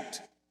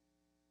react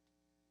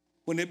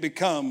when it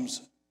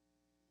becomes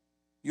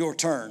your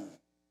turn?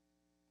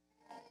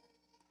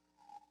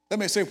 Let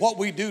me say, what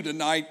we do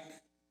tonight,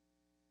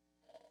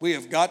 we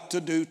have got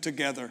to do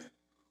together.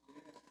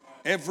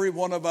 Every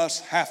one of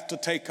us have to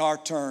take our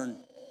turn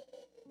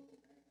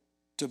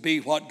to be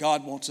what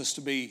God wants us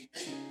to be.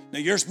 Now,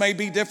 yours may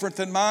be different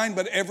than mine,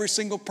 but every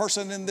single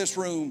person in this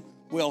room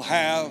will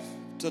have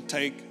to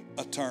take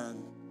a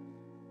turn.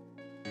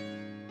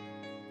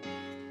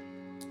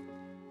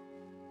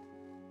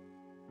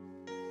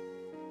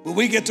 When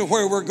we get to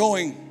where we're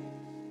going,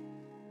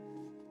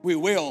 we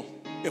will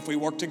if we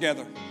work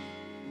together.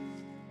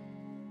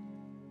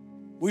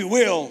 We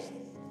will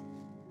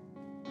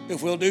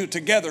if we'll do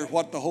together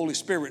what the Holy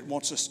Spirit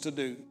wants us to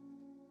do.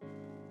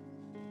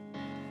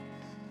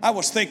 I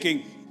was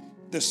thinking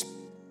this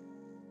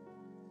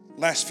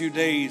last few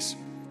days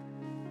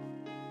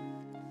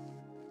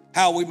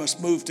how we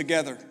must move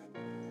together.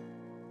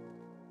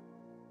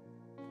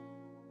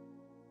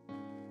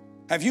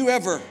 Have you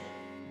ever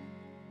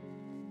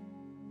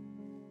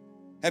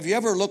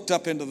looked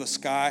up into the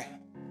sky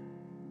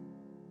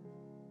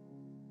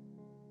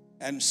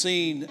and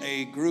seen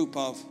a group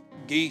of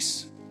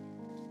geese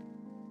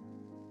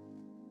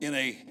in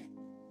a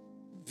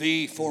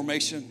V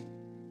formation?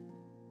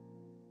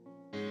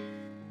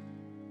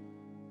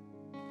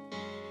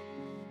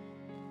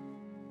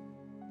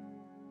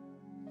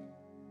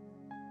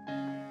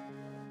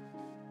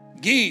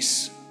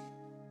 Geese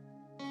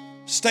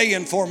stay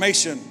in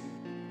formation.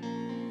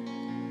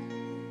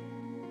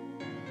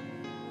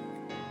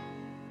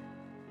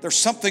 There's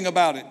something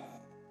about it.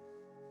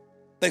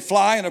 They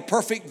fly in a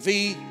perfect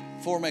V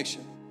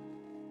formation.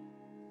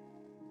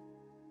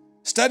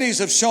 Studies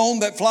have shown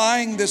that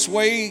flying this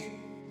way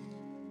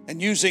and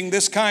using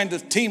this kind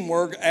of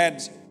teamwork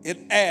adds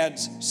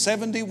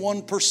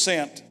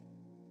 71%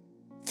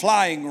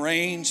 flying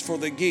range for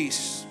the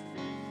geese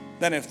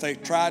than if they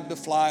tried to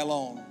fly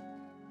alone.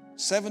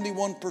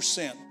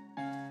 71%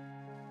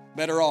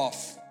 better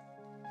off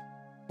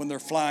when they're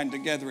flying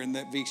together in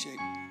that V shape.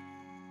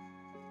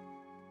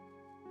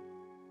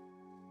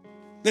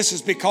 This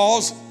is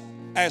because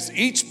as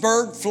each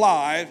bird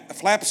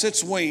flaps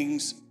its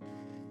wings,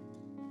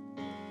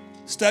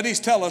 studies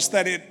tell us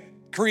that it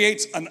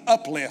creates an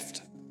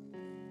uplift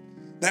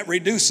that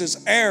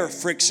reduces air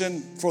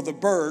friction for the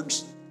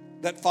birds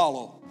that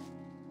follow.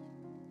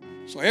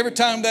 So every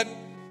time that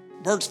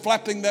bird's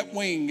flapping that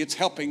wing, it's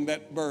helping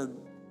that bird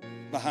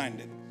behind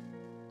it.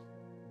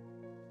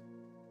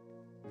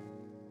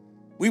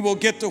 We will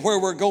get to where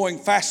we're going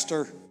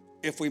faster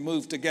if we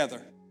move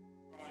together.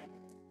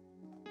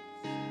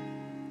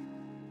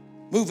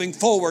 Moving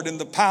forward in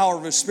the power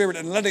of His Spirit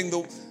and letting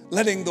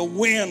the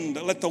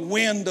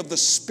wind of the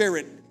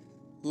Spirit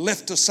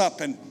lift us up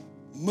and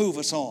move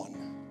us on.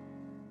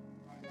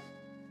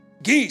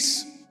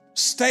 Geese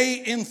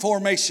stay in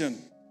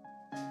formation.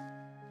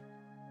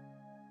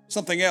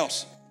 Something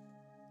else.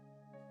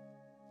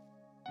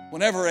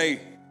 Whenever a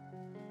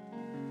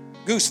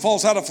goose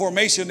falls out of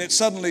formation, it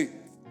suddenly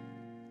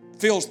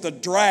feels the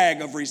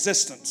drag of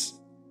resistance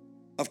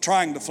of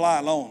trying to fly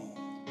alone.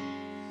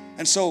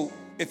 And so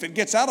if it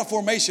gets out of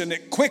formation,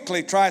 it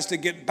quickly tries to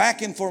get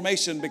back in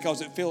formation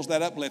because it feels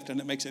that uplift and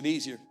it makes it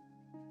easier.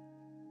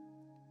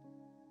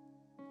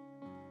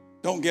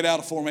 Don't get out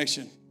of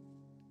formation.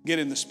 Get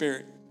in the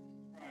Spirit.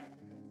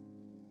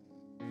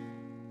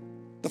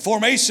 The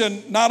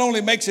formation not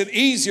only makes it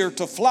easier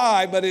to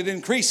fly, but it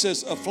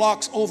increases a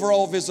flock's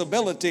overall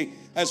visibility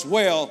as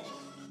well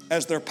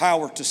as their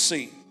power to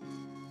see.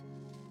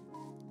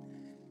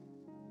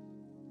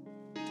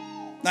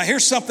 Now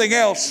here's something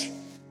else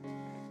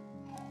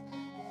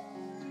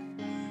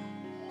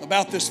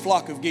about this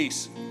flock of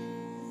geese.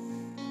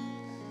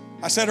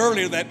 I said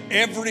earlier that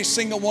every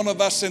single one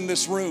of us in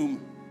this room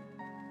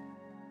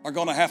are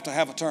going to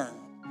have a turn.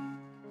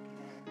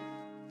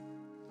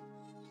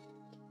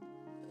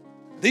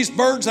 These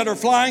birds that are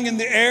flying in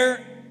the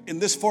air in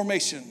this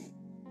formation,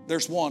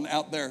 there's one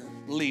out there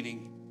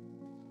leading.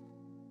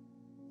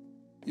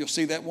 You'll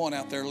see that one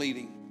out there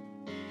leading.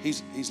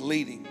 He's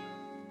leading.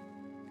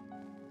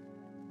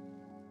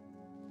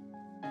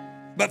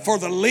 But for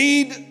the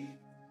lead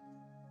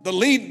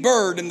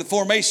bird in the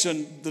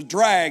formation, the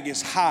drag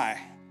is high.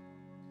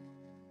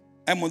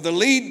 And when the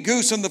lead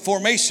goose in the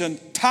formation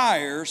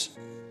tires,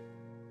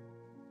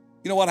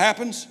 you know what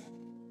happens?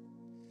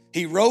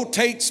 He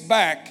rotates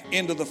back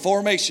into the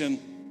formation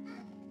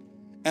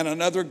and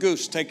another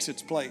goose takes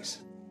its place.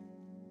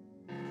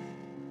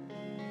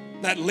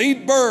 That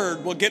lead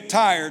bird will get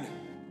tired.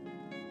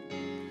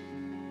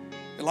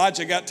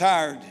 Elijah got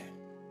tired.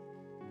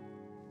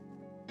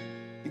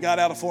 He got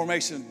out of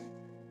formation.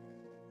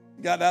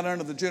 He got down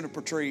under the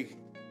juniper tree.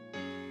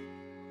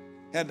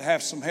 Had to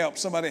have some help.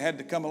 Somebody had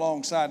to come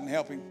alongside and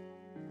help him.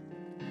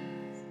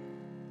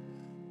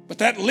 But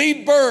that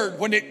lead bird,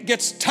 when it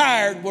gets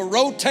tired, will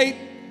rotate.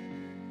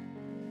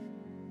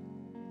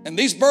 And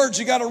these birds,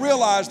 you got to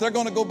realize, they're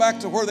going to go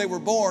back to where they were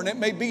born. It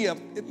may be a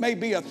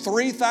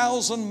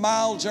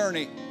 3,000-mile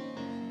journey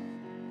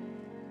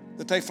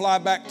that they fly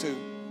back to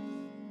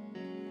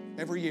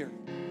every year.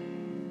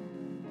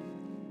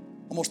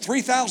 Almost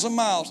 3,000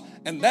 miles,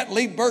 and that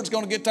lead bird's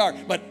going to get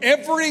tired. But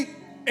every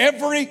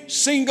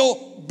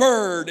single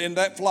bird in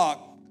that flock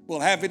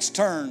will have its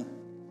turn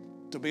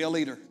to be a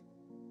leader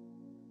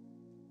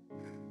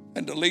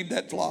and to lead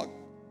that flock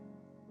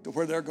to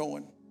where they're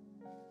going.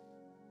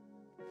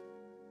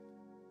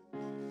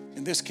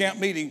 In this camp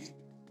meeting,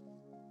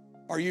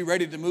 are you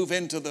ready to move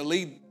into the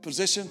lead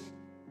position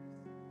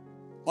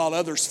while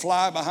others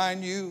fly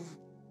behind you?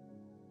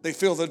 They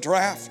feel the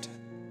draft.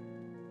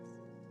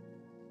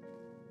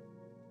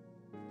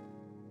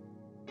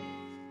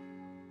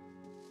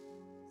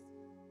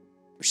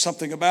 There's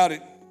something about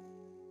it.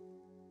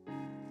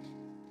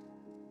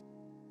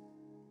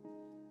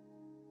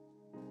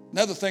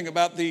 Another thing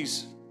about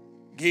these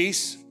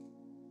geese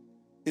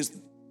is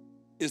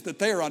that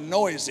they are a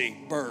noisy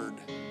bird.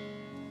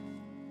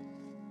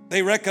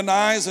 They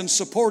recognize and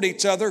support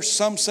each other.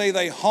 Some say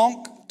they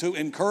honk to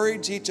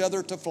encourage each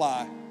other to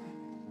fly.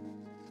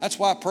 That's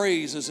why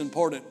praise is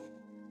important.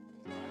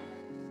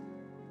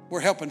 We're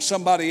helping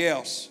somebody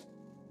else.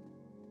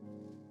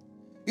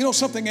 You know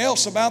something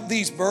else about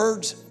these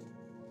birds?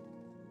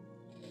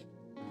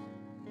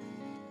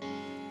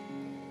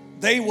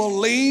 They will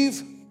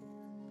leave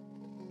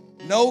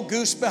no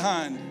goose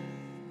behind.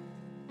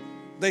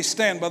 They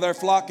stand by their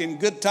flock in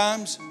good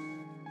times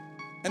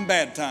and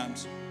bad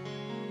times.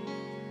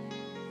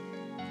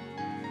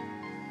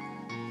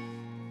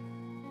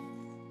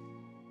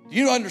 Do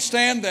you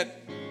understand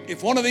that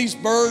if one of these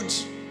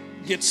birds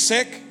gets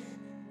sick,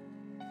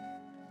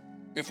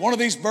 if one of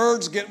these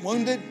birds get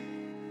wounded,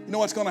 you know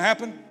what's going to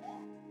happen?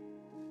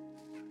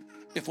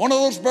 If one of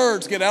those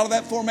birds get out of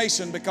that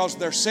formation because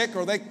they're sick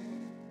or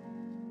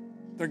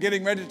they're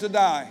getting ready to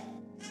die,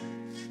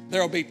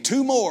 there'll be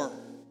 2 more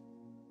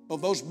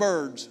of those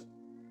birds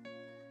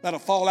that'll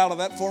fall out of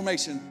that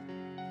formation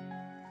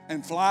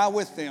and fly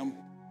with them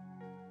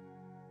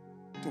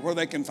to where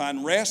they can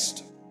find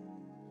rest.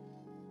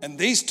 And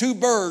these 2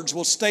 birds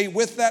will stay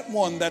with that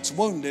one that's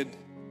wounded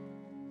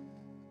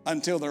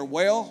until they're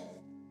well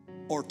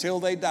or till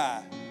they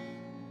die.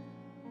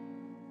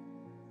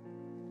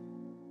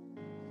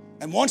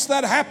 And once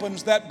that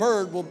happens, that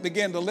bird will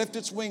begin to lift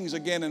its wings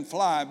again and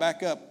fly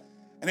back up.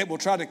 And it will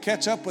try to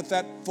catch up with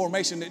that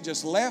formation it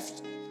just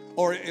left,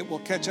 or it will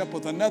catch up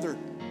with another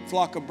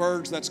flock of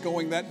birds that's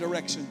going that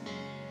direction.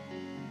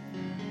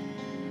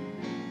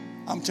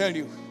 I'm telling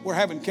you, we're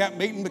having camp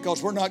meeting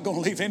because we're not going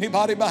to leave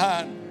anybody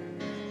behind.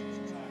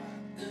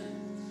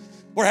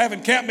 We're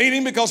having camp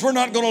meeting because we're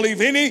not going to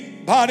leave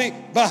anybody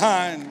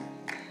behind.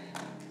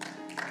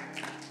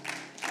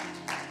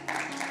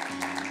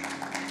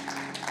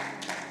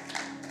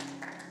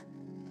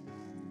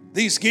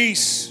 These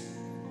geese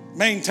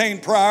maintain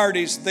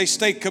priorities. They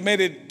stay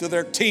committed to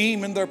their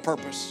team and their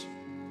purpose.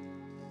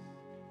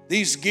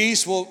 These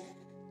geese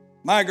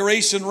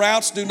migration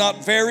routes do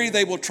not vary.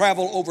 They will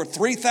travel over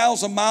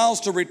 3,000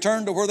 miles to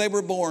return to where they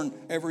were born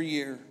every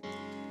year.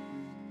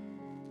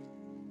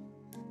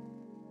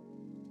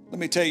 Let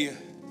me tell you,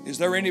 is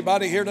there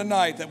anybody here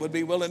tonight that would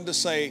be willing to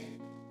say,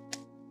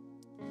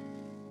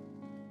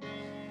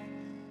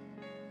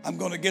 I'm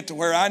going to get to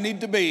where I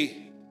need to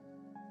be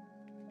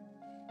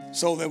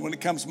so that when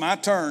it comes my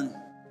turn,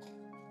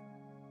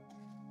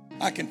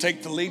 I can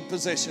take the lead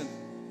position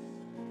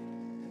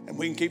and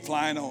we can keep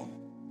flying on.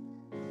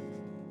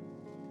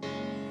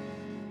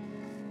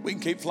 We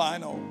can keep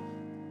flying on.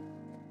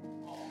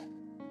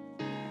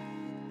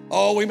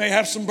 Oh, we may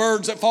have some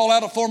birds that fall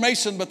out of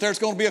formation, but there's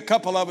going to be a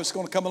couple of us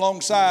going to come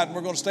alongside and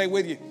we're going to stay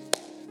with you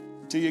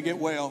until you get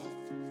well.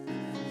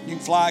 You can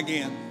fly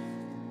again.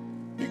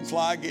 You can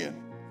fly again.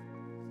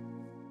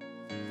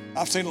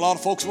 I've seen a lot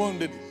of folks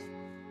wounded.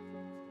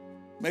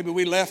 Maybe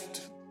we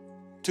left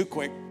too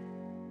quick.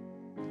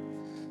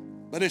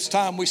 But it's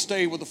time we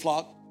stay with the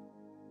flock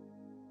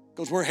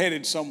because we're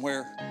headed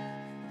somewhere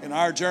and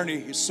our journey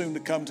is soon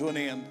to come to an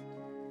end.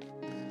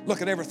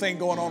 Look at everything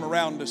going on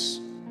around us.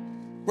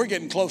 We're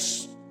getting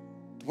close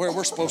to where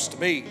we're supposed to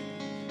be,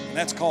 and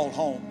that's called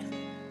home.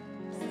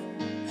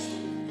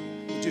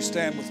 Would you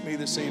stand with me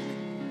this evening?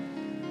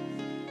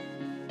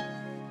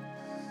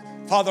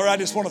 Father, I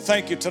just want to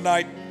thank you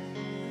tonight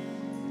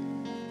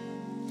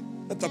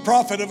that the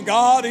prophet of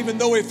God, even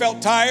though he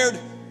felt tired,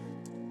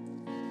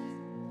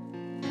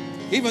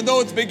 even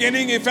though at the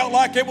beginning he felt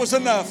like it was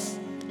enough,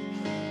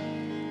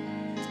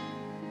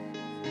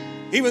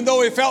 even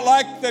though he felt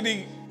like that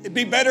it'd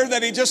be better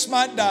that he just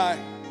might die,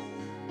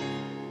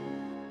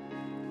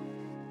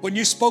 when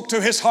you spoke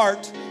to his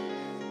heart,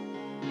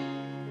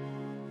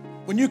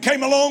 when you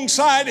came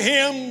alongside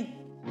him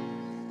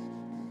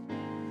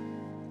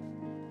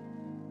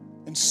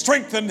and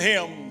strengthened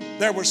him,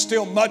 there was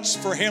still much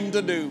for him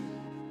to do.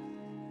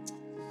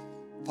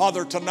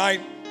 Father,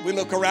 tonight we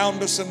look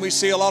around us and we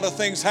see a lot of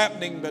things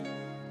happening, but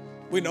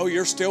we know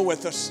you're still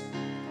with us.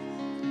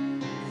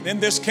 And in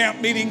this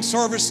camp meeting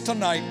service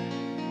tonight,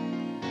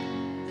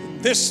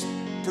 in this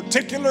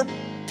particular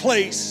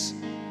place,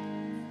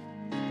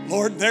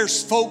 Lord,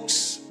 there's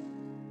folks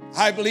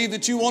I believe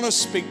that you want to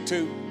speak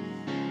to.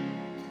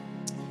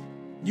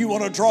 You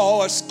want to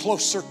draw us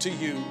closer to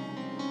you.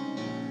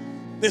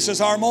 This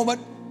is our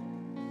moment.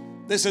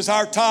 This is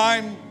our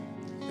time.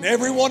 And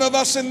every one of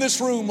us in this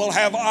room will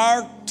have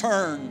our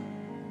turn.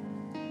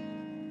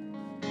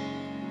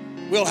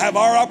 We'll have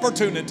our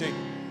opportunity.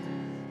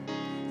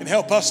 And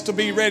help us to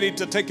be ready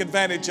to take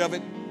advantage of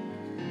it.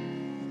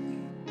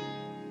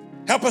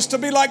 Help us to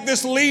be like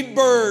this lead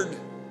bird,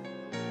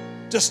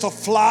 just to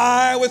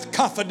fly with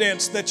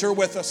confidence that you're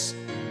with us.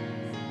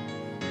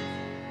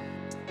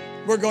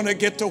 We're going to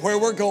get to where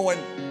we're going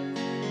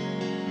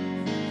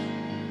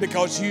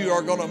because you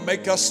are going to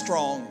make us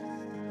strong.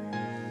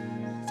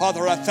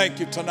 Father, I thank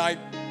you tonight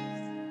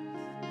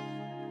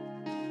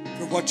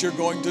for what you're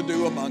going to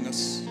do among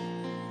us.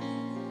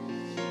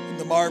 In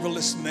the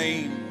marvelous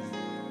name,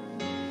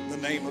 the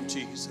name of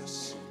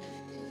Jesus.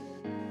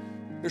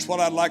 Here's what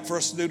I'd like for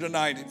us to do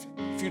tonight.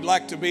 If you'd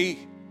like to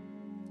be,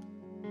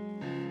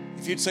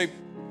 if you'd say,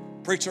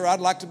 preacher,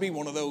 I'd like to be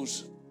one of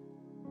those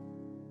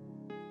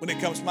when it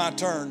comes my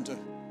turn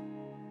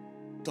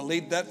to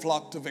lead that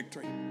flock to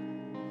victory.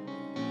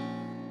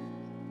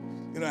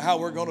 You know how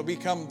we're going to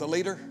become the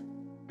leader?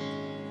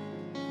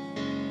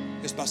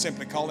 It's by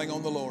simply calling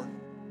on the Lord.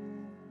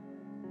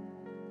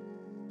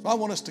 So I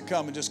want us to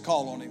come and just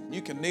call on him.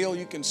 You can kneel,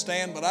 you can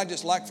stand, but I'd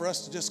just like for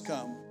us to just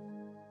come.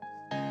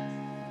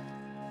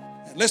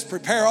 And let's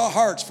prepare our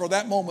hearts for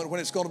that moment when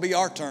it's going to be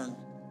our turn.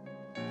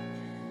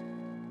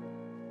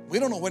 We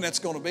don't know when that's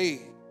going to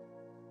be.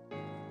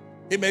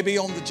 It may be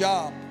on the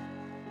job.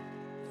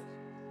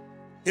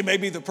 It may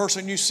be the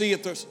person you see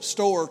at the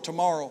store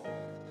tomorrow.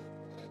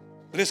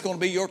 But it's going to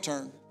be your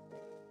turn.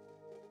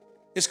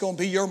 It's going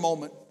to be your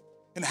moment.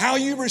 And how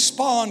you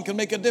respond can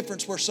make a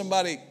difference where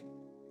somebody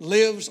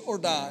lives or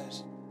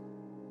dies.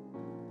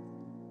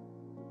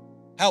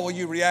 How will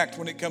you react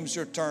when it comes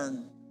your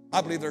turn?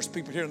 I believe there's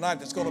people here tonight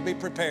that's going to be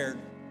prepared.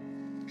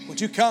 Would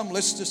you come?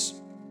 Let's just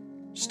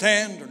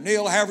stand or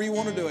kneel, however you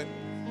want to do it.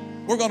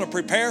 We're going to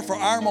prepare for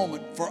our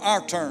moment, for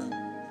our turn,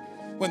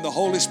 when the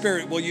Holy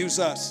Spirit will use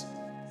us.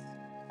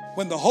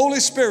 When the Holy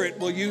Spirit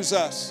will use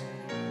us.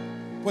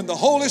 When the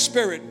Holy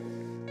Spirit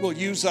will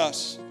use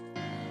us.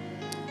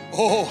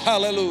 Oh,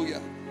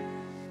 hallelujah.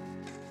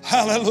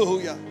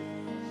 Hallelujah.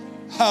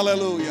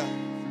 Hallelujah.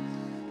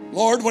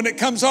 Lord, when it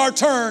comes our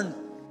turn,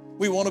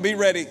 we want to be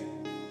ready.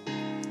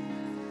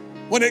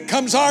 When it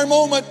comes our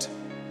moment,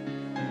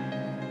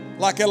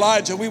 like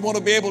Elijah, we want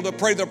to be able to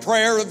pray the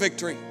prayer of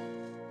victory.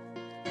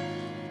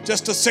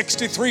 Just a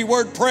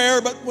 63-word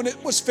prayer, but when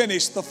it was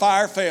finished, the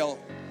fire fell.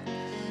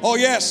 Oh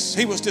yes,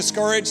 he was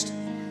discouraged.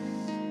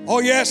 Oh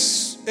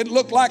yes, it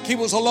looked like he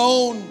was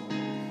alone.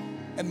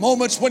 And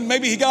moments when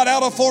maybe he got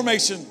out of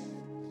formation.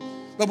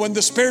 But when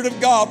the Spirit of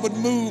God would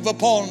move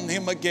upon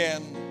him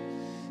again,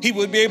 he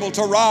would be able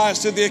to rise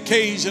to the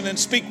occasion and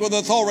speak with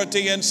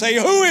authority and say,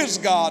 "Who is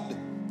God?"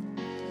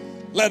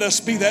 Let us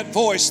be that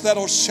voice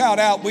that'll shout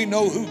out, we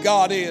know who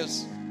God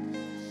is.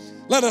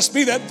 Let us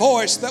be that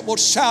voice that will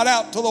shout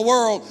out to the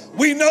world,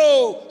 we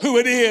know who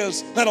it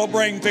is that'll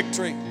bring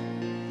victory.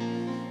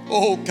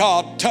 Oh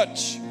God,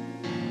 touch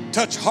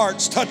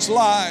hearts, touch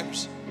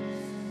lives.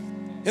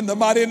 In the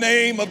mighty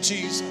name of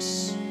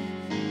Jesus.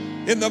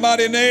 In the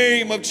mighty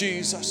name of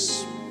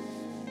Jesus.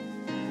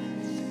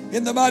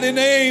 In the mighty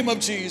name of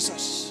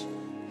Jesus.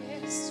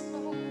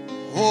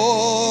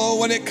 Oh,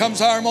 when it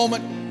comes our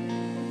moment,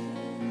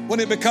 when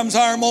it becomes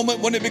our moment,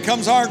 when it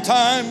becomes our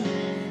time,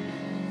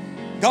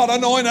 God,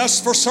 anoint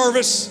us for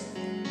service.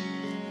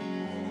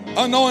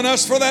 Anoint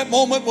us for that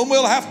moment when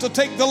we'll have to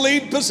take the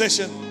lead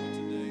position.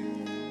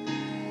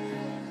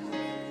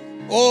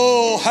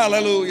 Oh,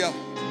 hallelujah.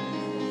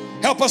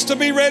 Help us to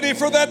be ready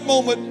for that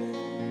moment.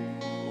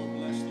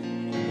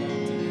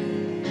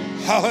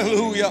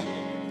 Hallelujah.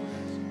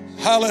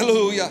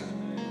 Hallelujah.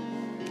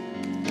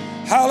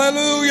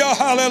 Hallelujah.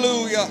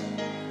 Hallelujah.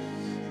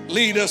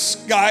 Lead us,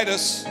 guide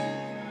us,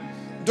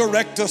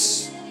 direct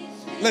us.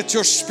 Let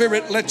your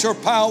Spirit, let your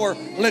power,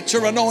 let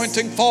your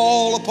anointing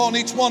fall upon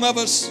each one of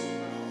us.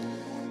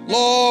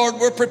 Lord,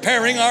 we're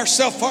preparing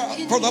ourselves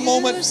for the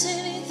moment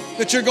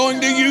that you're going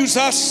to use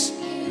us.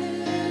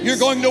 You're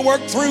going to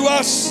work through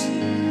us.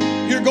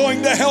 You're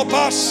going to help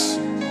us.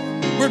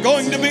 We're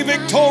going to be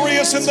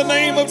victorious in the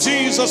name of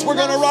Jesus. We're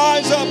going to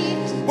rise up.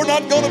 We're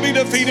not going to be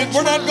defeated.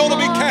 We're not going to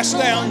be cast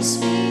down.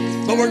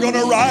 But we're going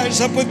to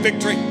rise up with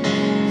victory.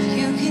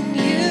 You can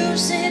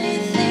use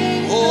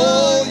anything.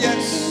 Oh,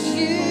 yes.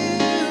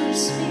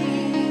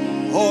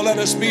 Oh, let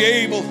us be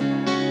able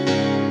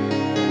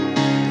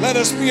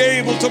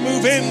to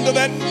move into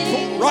that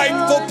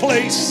rightful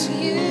place.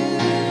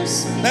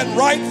 That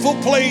rightful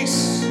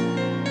place.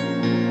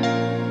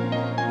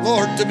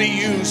 Lord, to be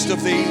used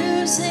of thee.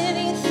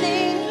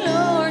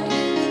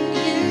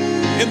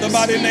 In the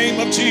mighty name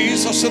of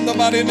Jesus, in the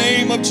mighty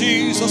name of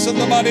Jesus, in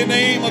the mighty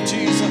name of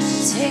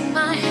Jesus. Take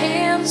my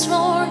hands,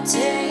 Lord,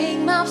 take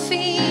my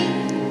feet.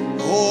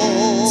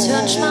 Oh,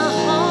 touch my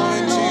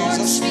heart, Lord,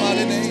 Jesus'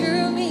 mighty speak name.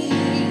 through me.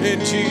 In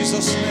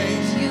Jesus'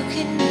 name. You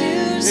can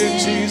use In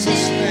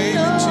Jesus' name,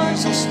 in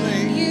Jesus'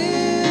 name.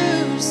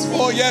 Use me.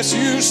 Oh yes,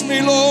 use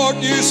me, Lord,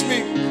 use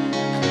me.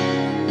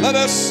 Let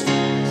us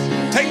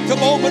take the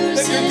moment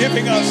that you're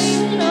giving us.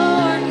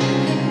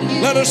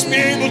 Let us be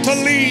able to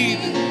lead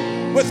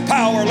with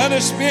power. Let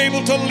us be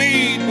able to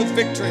lead with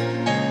victory.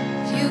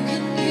 You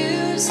can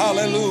use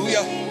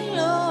Hallelujah. me,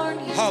 Lord.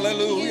 You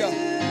Hallelujah.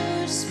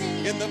 can use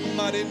me. In the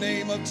mighty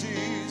name of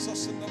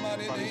Jesus. In the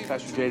mighty name.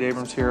 Pastor Jade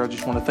Abrams here. I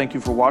just want to thank you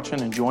for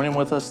watching and joining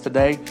with us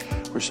today.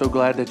 We're so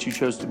glad that you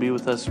chose to be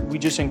with us. We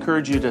just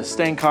encourage you to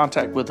stay in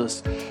contact with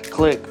us.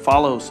 Click,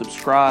 follow,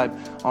 subscribe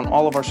on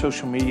all of our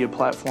social media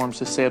platforms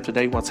to stay up to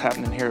date what's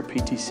happening here at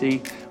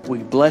PTC. We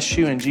bless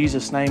you in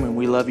Jesus' name, and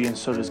we love you, and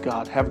so does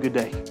God. Have a good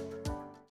day.